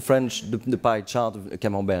really call the French the pie chart of a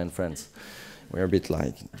camembert in France. We're a bit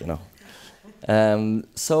like, you know.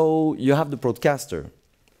 So you have the broadcaster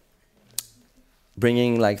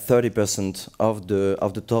bringing like 30% of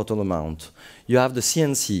the total amount. You have the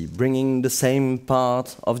CNC bringing the same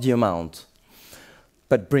part of the amount,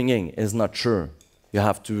 but bringing is not sure. You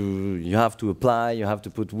have to apply. You have to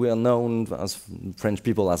put. We are known as French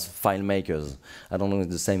people as file makers. I don't know if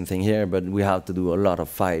it's the same thing here, but we have to do a lot of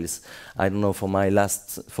files. I don't know for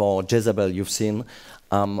Jezebel you've seen.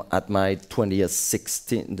 At my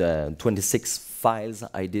 26 files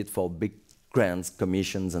I did for big grants,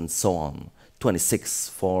 commissions, and so on. 26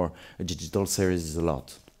 for a digital series is a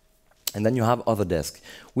lot. And then you have other desks.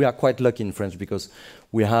 We are quite lucky in France because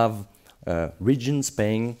we have regions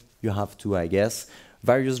paying. You have to, I guess,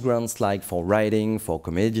 various grants like for writing, for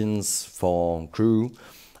comedians, for crew,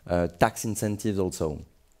 tax incentives also.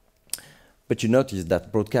 But you notice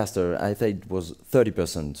that broadcaster, I think it was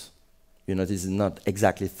 30%. You notice it's not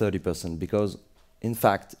exactly 30% because, in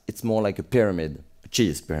fact, it's more like a pyramid, a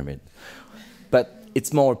cheese pyramid. But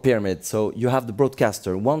it's more a pyramid. So you have the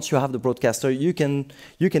broadcaster. Once you have the broadcaster, you can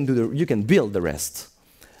build the rest.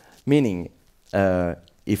 Meaning,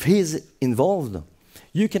 if he's involved,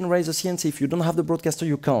 you can raise a CNC. If you don't have the broadcaster,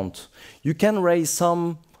 you can't. You can raise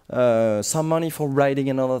some money for writing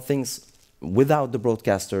and other things without the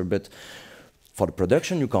broadcaster, but for the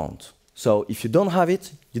production, you can't. So if you don't have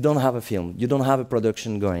it, you don't have a film. You don't have a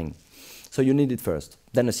production going. So you need it first,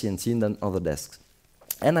 then a CNC, and then other desks.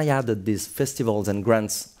 And I added these festivals and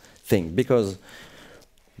grants thing, because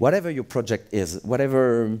whatever your project is,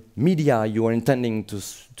 whatever media you are intending to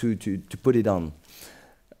put it on,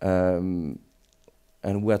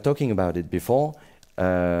 and we were talking about it before,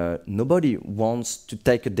 nobody wants to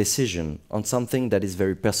take a decision on something that is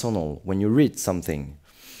very personal. When you read something,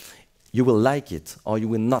 you will like it or you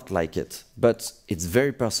will not like it, but it's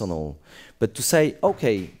very personal. But to say,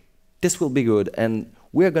 okay, this will be good, and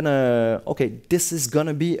we're gonna, okay, this is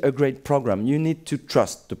gonna be a great program. You need to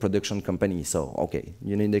trust the production company, so okay,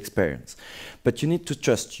 you need experience. But you need to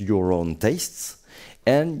trust your own tastes,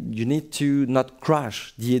 and you need to not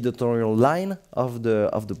crash the editorial line of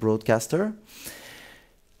the broadcaster.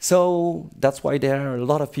 So that's why there are a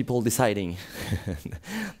lot of people deciding,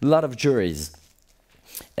 a lot of juries.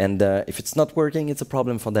 And if it's not working, it's a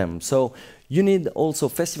problem for them. So you need also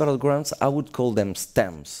festival grants. I would call them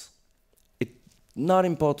stamps. It's not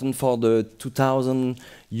important for the 2,000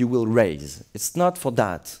 you will raise. It's not for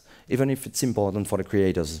that, even if it's important for the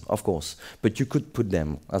creators, of course. But you could put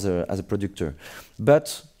them as a producer.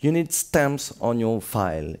 But you need stamps on your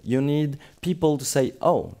file. You need people to say,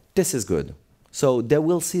 oh, this is good. So they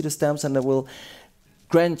will see the stamps and they will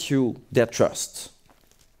grant you their trust.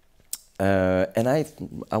 And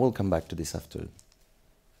I will come back to this after.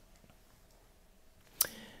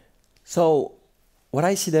 So what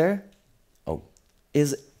I see there,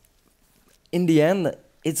 is in the end,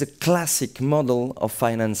 it's a classic model of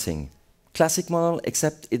financing. classic model,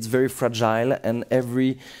 except it's very fragile and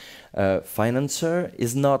every financier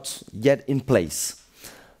is not yet in place.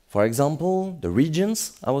 For example, the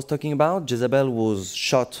regions I was talking about, Jezebel was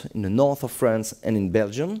shot in the north of France and in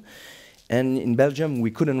Belgium. And in Belgium,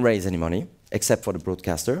 we couldn't raise any money, except for the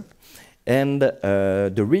broadcaster. And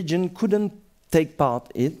the region couldn't take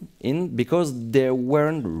part in because they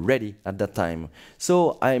weren't ready at that time.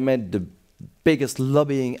 So I made the biggest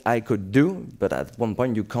lobbying I could do, but at one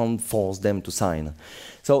point you can't force them to sign.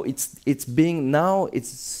 So it's being now,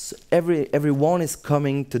 it's everyone is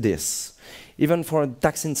coming to this. Even for a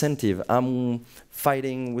tax incentive, I'm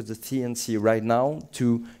fighting with the CNC right now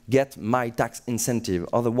to get my tax incentive.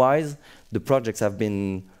 Otherwise, the projects I've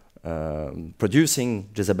been producing,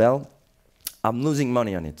 Jezebel, I'm losing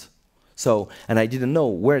money on it. So, and I didn't know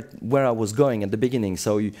where I was going at the beginning.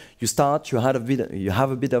 So you start, you have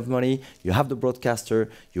a bit of money, you have the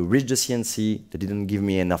broadcaster, you reach the CNC, they didn't give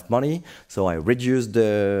me enough money, so I reduced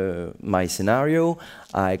my scenario,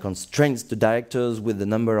 I constrained the directors with the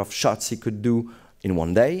number of shots he could do in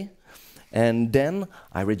one day, and then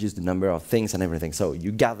I reduced the number of things and everything. So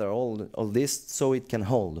you gather all this so it can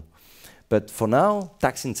hold. But for now,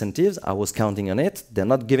 tax incentives, I was counting on it, they're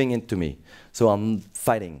not giving it to me. So I'm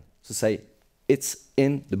fighting to say, it's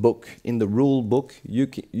in the book, in the rule book,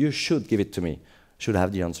 you should give it to me. Should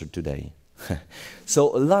have the answer today.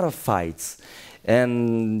 So a lot of fights,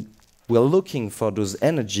 and we're looking for those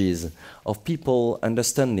energies of people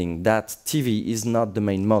understanding that TV is not the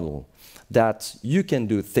main model, that you can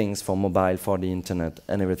do things for mobile, for the internet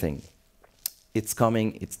and everything. It's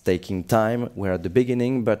coming, it's taking time, we're at the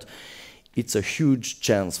beginning, but it's a huge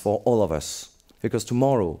chance for all of us. Because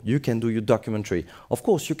tomorrow, you can do your documentary. Of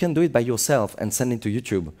course, you can do it by yourself and send it to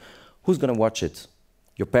YouTube. Who's going to watch it?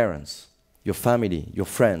 Your parents, your family, your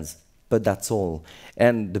friends. But that's all.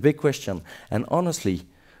 And the big question, and honestly,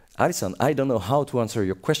 Alison, I don't know how to answer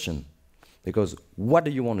your question. Because what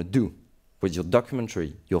do you want to do with your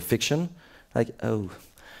documentary, your fiction? Like, oh,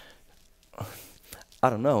 I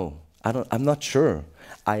don't know. I'm not sure.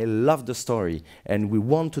 I love the story, and we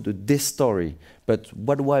want to do this story, but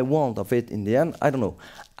what do I want of it in the end? I don't know.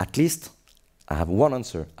 At least I have one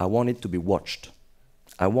answer. I want it to be watched.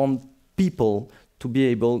 I want people to be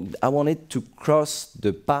able, I want it to cross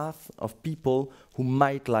the path of people who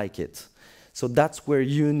might like it. So that's where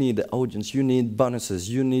you need the audience, you need bonuses,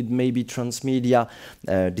 you need maybe transmedia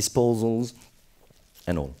disposals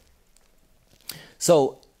and all.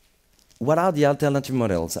 So what are the alternative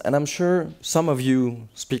models? And I'm sure some of you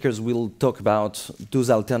speakers will talk about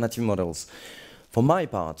those alternative models. For my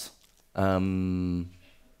part, can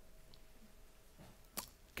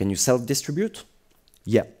you self-distribute?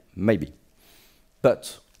 Yeah, maybe.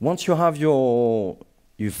 But once you have your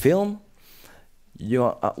film,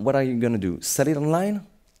 what are you going to do? Sell it online?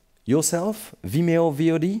 Yourself? Vimeo,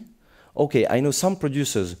 VOD? Okay, I know some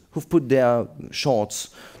producers who've put their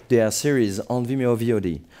shorts, their series on Vimeo,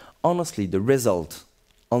 VOD. Honestly, the result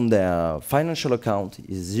on their financial account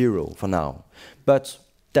is 0 for now. But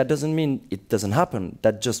that doesn't mean it doesn't happen.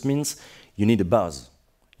 That just means you need a buzz.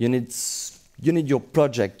 You need your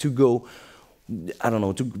project to go, I don't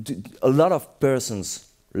know, to a lot of persons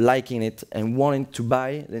liking it and wanting to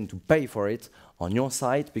buy and to pay for it on your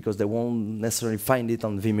site because they won't necessarily find it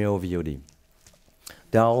on Vimeo VOD.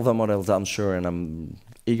 There are other models, I'm sure, and I'm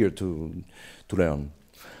eager to learn.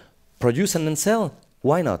 Produce and then sell?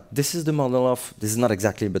 Why not? This is the model of, this is not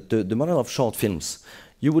exactly, but the model of short films.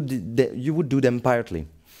 You would do them partly.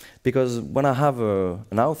 Because when I have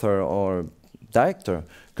an author or director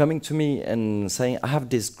coming to me and saying, I have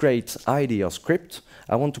this great idea or script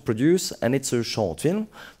I want to produce, and it's a short film,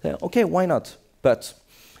 then, okay, why not? But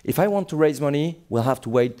if I want to raise money, we'll have to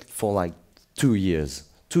wait for like 2 years.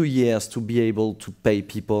 2 years to be able to pay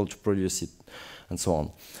people to produce it, and so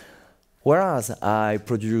on. Whereas I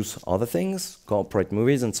produce other things, corporate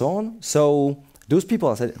movies and so on. So those people,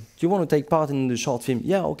 I said, do you want to take part in the short film?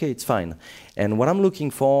 Yeah, okay, it's fine. And what I'm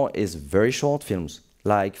looking for is very short films,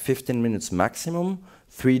 like 15 minutes maximum,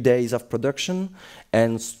 3 days of production,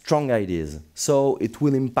 and strong ideas. So it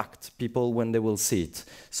will impact people when they will see it.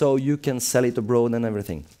 So you can sell it abroad and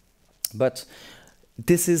everything. But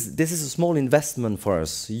this is a small investment for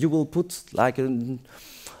us. You will put like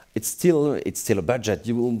it's still a budget.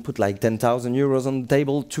 You will put like 10,000 euros on the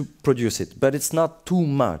table to produce it, but it's not too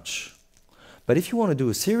much. But if you want to do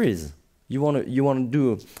a series, you want to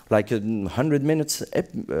do like a 100 minutes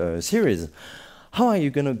series, how are you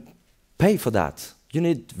going to pay for that? You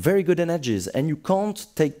need very good energies, and you can't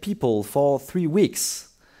take people for 3 weeks.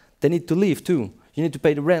 They need to leave too. You need to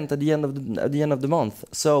pay the rent at the end of the month.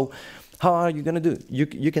 So How are you going to do?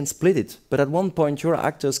 You can split it, but at one point your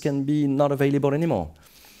actors can be not available anymore.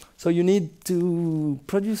 So you need to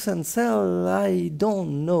produce and sell. I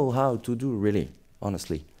don't know how to do really,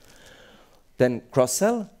 honestly. Then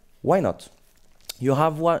cross-sell, why not? You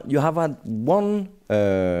have had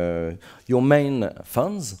your main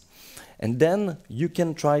funds, and then you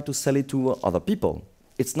can try to sell it to other people.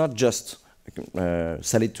 It's not just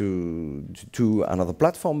sell it to another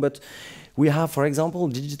platform, but we have, for example,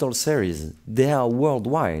 digital series. They are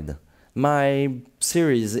worldwide. My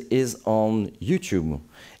series is on YouTube,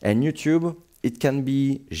 and YouTube, it can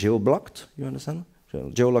be geo-blocked, you understand?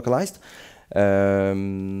 Geo-localized.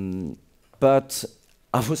 But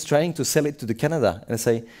I was trying to sell it to Canada, and I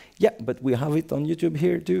say, yeah, but we have it on YouTube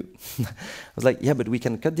here too. I was like, yeah, but we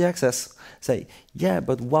can cut the access. Say, yeah,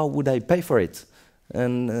 but why would I pay for it?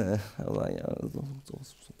 And I was like,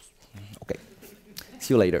 okay,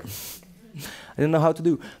 see you later. I don't know how to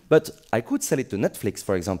do, but I could sell it to Netflix,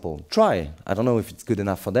 for example. Try. I don't know if it's good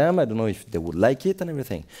enough for them. I don't know if they would like it and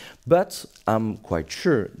everything. But I'm quite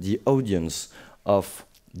sure the audience of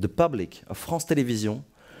the public of France Télévisions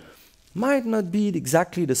might not be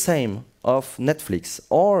exactly the same of Netflix,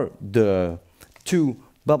 or the two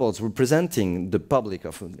bubbles representing the public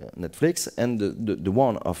of Netflix and the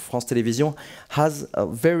one of France Télévisions has a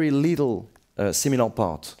very little similar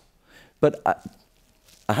part. But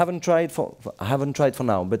I haven't tried for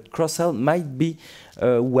now, but cross-sell might be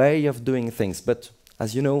a way of doing things. But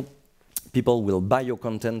as you know, people will buy your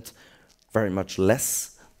content very much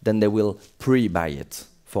less than they will pre-buy it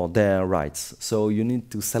for their rights. So you need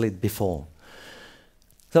to sell it before.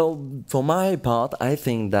 So for my part, I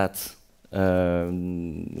think that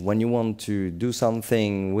when you want to do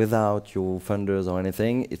something without your funders or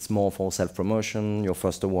anything, it's more for self-promotion, your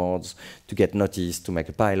first awards, to get noticed, to make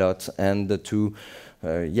a pilot, and to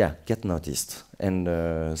get noticed. And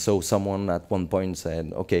so someone at one point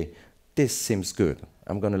said, okay, this seems good.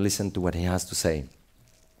 I'm going to listen to what he has to say,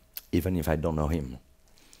 even if I don't know him.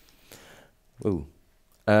 Ooh.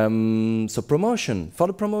 So promotion. For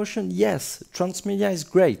the promotion, yes, transmedia is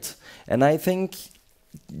great. And I think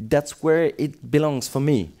that's where it belongs for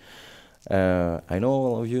me. I know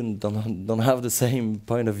all of you don't have the same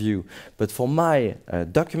point of view, but for my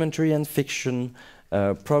documentary and fiction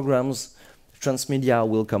programs, transmedia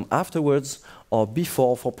will come afterwards or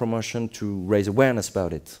before for promotion to raise awareness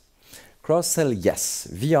about it. Cross-sell, yes.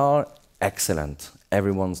 VR, excellent.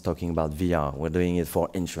 Everyone's talking about VR. We're doing it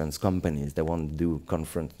for insurance companies. They want to do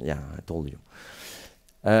conference. Yeah, I told you.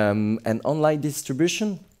 And online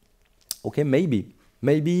distribution, okay, maybe.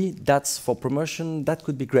 Maybe that's for promotion, that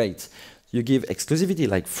could be great. You give exclusivity,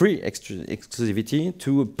 like free exclusivity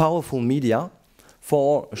to powerful media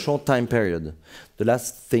for a short time period. The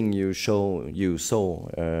last thing you saw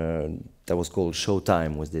that was called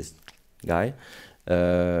Showtime was this guy.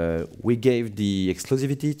 We gave the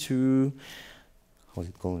exclusivity to, how's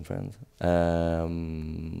it called in France?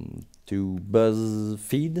 To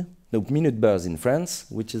BuzzFeed, no, Minute Buzz in France,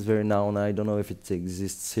 which is very known. I don't know if it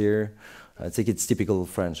exists here. I think it's typical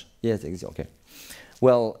French. Yeah, it exists, okay.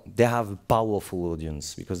 Well, they have a powerful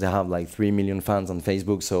audience because they have like 3 million fans on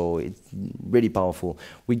Facebook, so it's really powerful.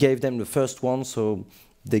 We gave them the first one so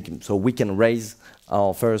we can raise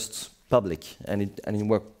our first public, and it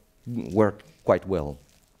worked quite well.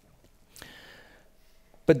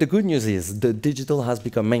 But the good news is the digital has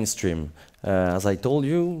become mainstream. As I told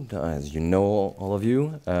you, as you know, all of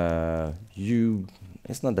you,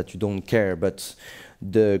 it's not that you don't care, but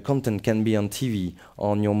the content can be on TV,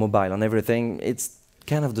 on your mobile, on everything. It's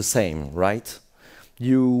kind of the same, right?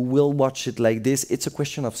 You will watch it like this. It's a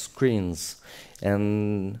question of screens.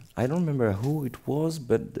 And I don't remember who it was,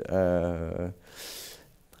 but I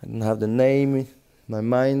don't have the name in my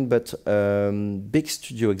mind, but big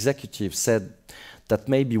studio executive said that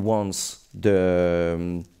maybe once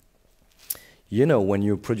when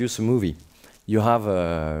you produce a movie, you have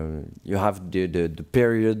the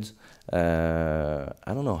period. I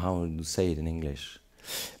don't know how to say it in English,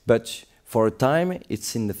 but for a time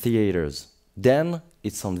it's in the theaters, then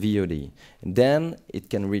it's on VOD, and then it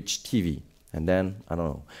can reach TV, and then I don't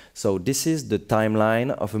know. So this is the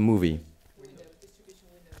timeline of a movie.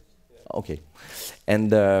 Okay,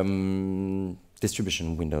 and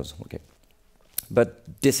distribution windows. Okay, but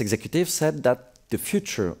this executive said that the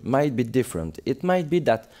future might be different. It might be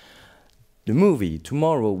that the movie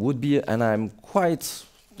tomorrow would be, and I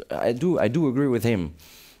do agree with him,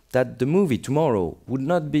 that the movie tomorrow would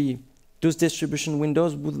not be, those distribution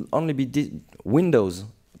windows would only be windows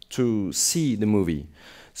to see the movie.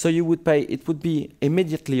 So you would pay, it would be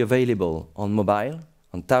immediately available on mobile,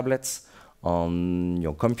 on tablets, on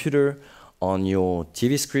your computer, on your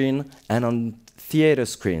TV screen and on theater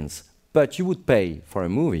screens. But you would pay for a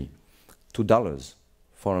movie $2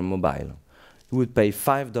 for a mobile. You would pay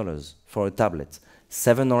 $5 for a tablet,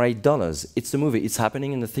 $7 or $8. It's a movie. It's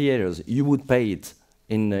happening in the theaters. You would pay it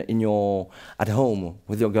at home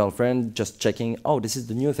with your girlfriend, just checking. Oh, this is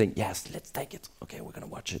the new thing. Yes, let's take it. Okay, we're gonna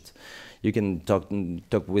watch it. You can talk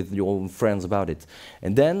with your friends about it,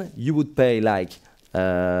 and then you would pay like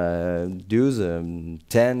 $10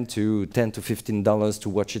 to $15 to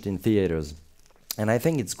watch it in theaters. And I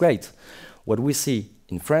think it's great. What we see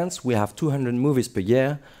in France, we have 200 movies per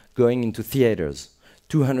year going into theaters.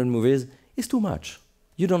 200 movies is too much.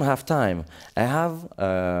 You don't have time. I have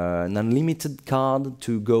an unlimited card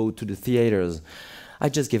to go to the theaters. I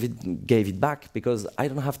just gave it back because I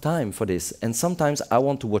don't have time for this. And sometimes I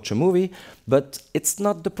want to watch a movie, but it's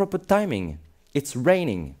not the proper timing. It's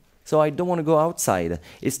raining, so I don't want to go outside.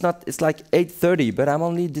 It's like 8:30, but I'm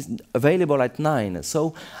only available at 9.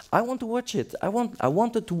 So I want to watch it. I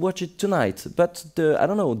wanted to watch it tonight, but I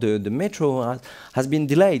don't know, the metro has been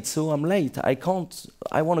delayed, so I'm late. I can't.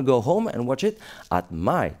 I want to go home and watch it at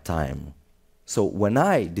my time. So when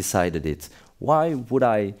I decided it, why would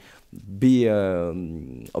I be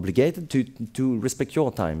obligated to respect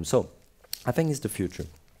your time? So I think it's the future.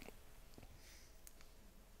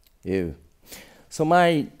 Yeah. So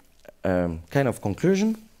my kind of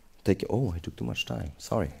conclusion, oh, I took too much time,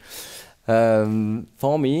 sorry.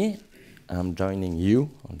 For me, I'm joining you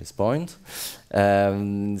on this point.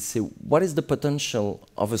 So what is the potential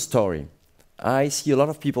of a story? I see a lot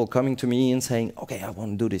of people coming to me and saying, okay, I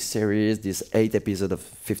want to do this series, this 8 episodes of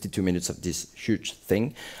 52 minutes of this huge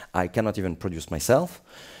thing. I cannot even produce myself.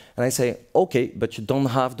 And I say, okay, but you don't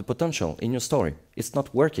have the potential in your story. It's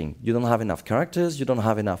not working. You don't have enough characters. You don't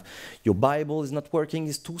have enough. Your Bible is not working.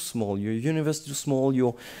 It's too small. Your universe is too small.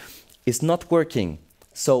 It's not working.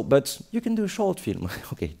 So, but you can do a short film.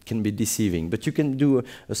 Okay, it can be deceiving, but you can do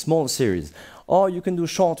a small series. Or you can do a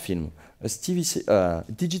short film, a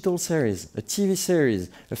digital series, a TV series,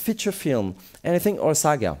 a feature film, anything, or a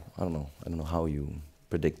saga. I don't know how you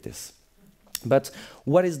predict this. But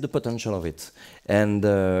what is the potential of it? And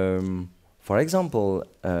for example,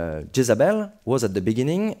 Jezabel was at the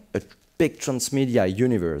beginning a big transmedia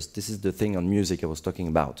universe. This is the thing on music I was talking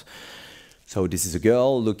about. So this is a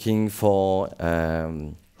girl looking for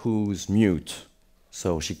who's mute.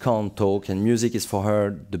 So she can't talk, and music is for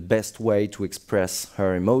her the best way to express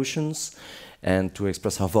her emotions and to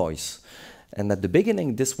express her voice. And at the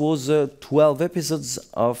beginning, this was 12 episodes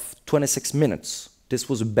of 26 minutes. This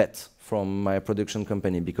was a bet from my production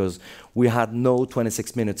company because we had no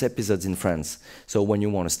 26 minutes episodes in France. So when you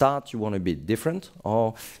want to start, you want to be different,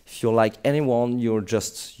 or if you're like anyone, you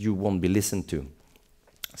won't be listened to.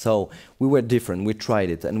 So we were different, we tried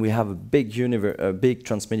it, and we have a big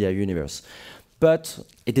transmedia universe. But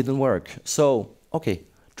it didn't work. So, okay,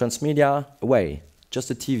 transmedia away, just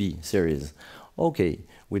a TV series. Okay,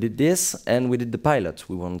 we did this and we did the pilot.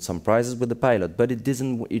 We won some prizes with the pilot, but it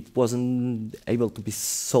wasn't able to be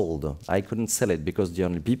sold. I couldn't sell it because the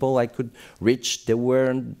only people I could reach, they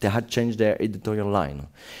had changed their editorial line.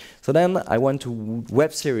 So then I went to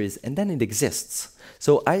web series, and then it exists.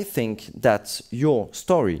 So I think that your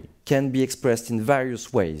story can be expressed in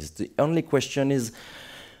various ways. The only question is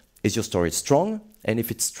your story strong? And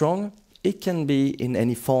if it's strong, it can be in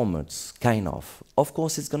any formats, kind of. Of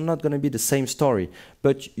course, it's not going to be the same story,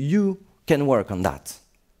 but you can work on that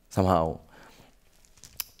somehow.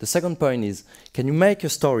 The second point is, can you make a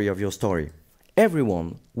story of your story?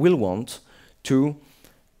 Everyone will want to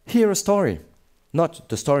hear a story. Not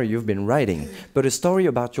the story you've been writing, but a story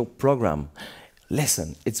about your program.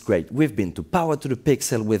 Listen, it's great. We've been to Power to the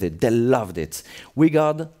Pixel with it. They loved it. We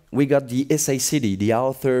got the SACD, the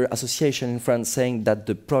Author Association in France, saying that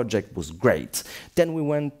the project was great. Then we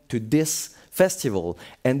went to this festival,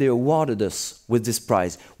 and they awarded us with this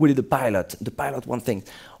prize. We did the pilot one thing.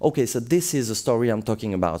 Okay, so this is a story I'm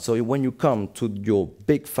talking about. So when you come to your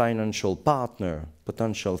big financial partner,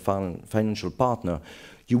 potential financial partner,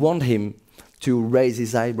 you want him to raise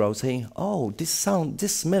his eyebrows saying, oh, this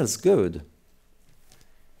smells good.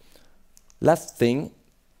 Last thing,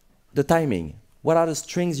 the timing. What are the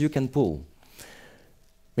strings you can pull?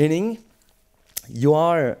 Meaning, you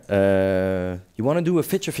want to do a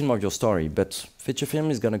feature film of your story, but feature film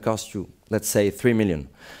is going to cost you, let's say, 3 million.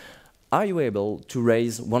 Are you able to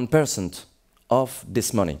raise 1% of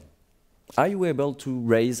this money? Are you able to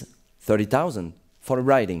raise 30,000 for the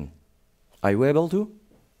writing? Are you able to?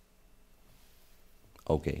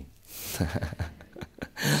 Okay.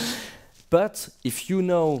 But if you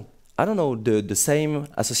know, I don't know, the same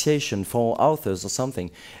association for authors or something,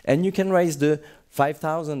 and you can raise the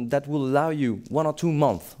 5,000, that will allow you 1 or 2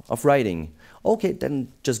 months of writing. Okay,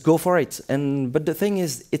 then just go for it. But the thing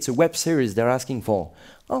is, it's a web series they're asking for.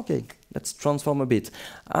 Okay, let's transform a bit.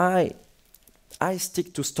 I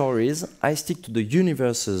stick to stories, I stick to the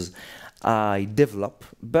universes I develop,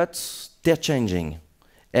 but they're changing.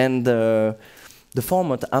 And the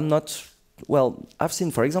format, I'm not, well, I've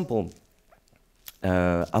seen, for example,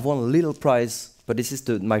 I've won a little prize, but this is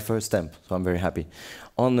my first stamp, so I'm very happy.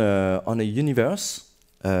 On a universe,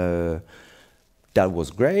 that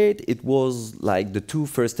was great. It was like the 2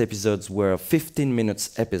 first episodes were 15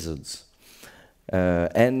 minutes episodes.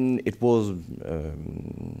 And it was,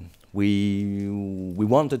 we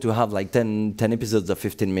wanted to have like 10 episodes of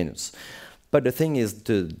 15 minutes. But the thing is,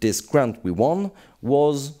 this grant we won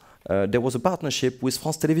was, there was a partnership with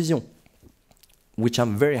France Télévisions, which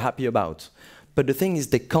I'm very happy about. But the thing is,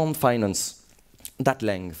 they can't finance that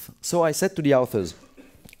length. So I said to the authors,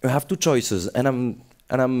 you have 2 choices, and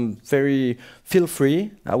I'm very, feel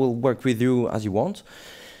free, I will work with you as you want.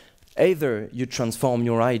 Either you transform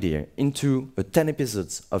your idea into 10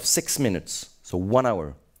 episodes of 6 minutes, so 1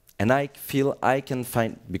 hour, and I feel I can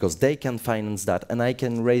find, because they can finance that, and I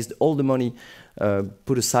can raise all the money,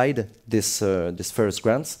 put aside this first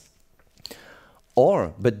grants.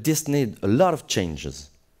 But this needs a lot of changes.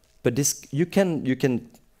 But this, you can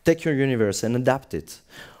take your universe and adapt it.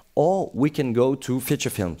 Or we can go to feature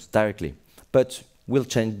films directly. But we'll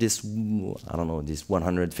change this, I don't know, this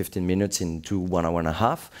 115 minutes into 1 hour and a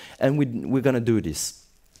half, and we're going to do this.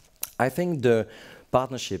 I think the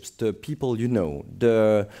partnerships, the people you know,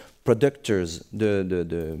 the producers,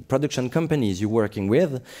 the production companies you're working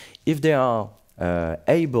with, if they are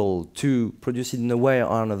able to produce it in a way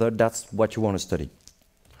or another, that's what you want to study.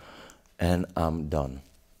 And I'm done,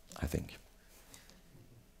 I think.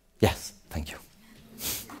 Yes, thank you.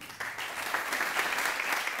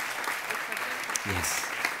 Yes.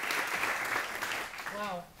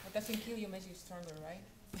 Wow, what doesn't kill you makes you stronger, right?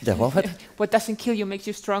 Yeah, what? What doesn't kill you makes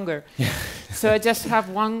you stronger. So I just have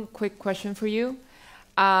one quick question for you.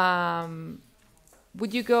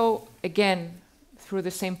 Would you go again through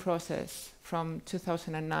the same process from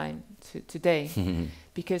 2009 to today?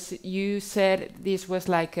 Because you said this was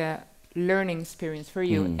like a learning experience for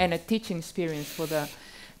you and a teaching experience for the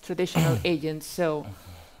traditional agents. So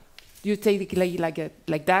you take it like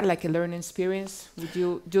that, like a learning experience? Would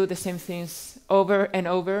you do the same things over and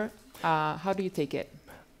over? How do you take it?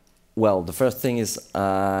 Well, the first thing is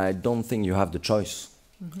I don't think you have the choice.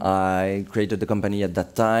 I created the company at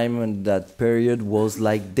that time, and that period was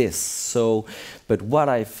like this. So, but what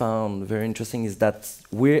I found very interesting is that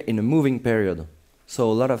we're in a moving period. So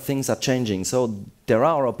a lot of things are changing. So there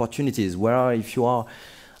are opportunities where if you are,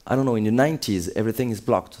 I don't know, in the 90s, everything is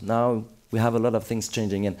blocked. Now we have a lot of things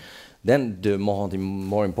changing. And then the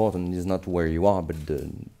more important is not where you are, but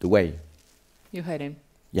the way. You're heading.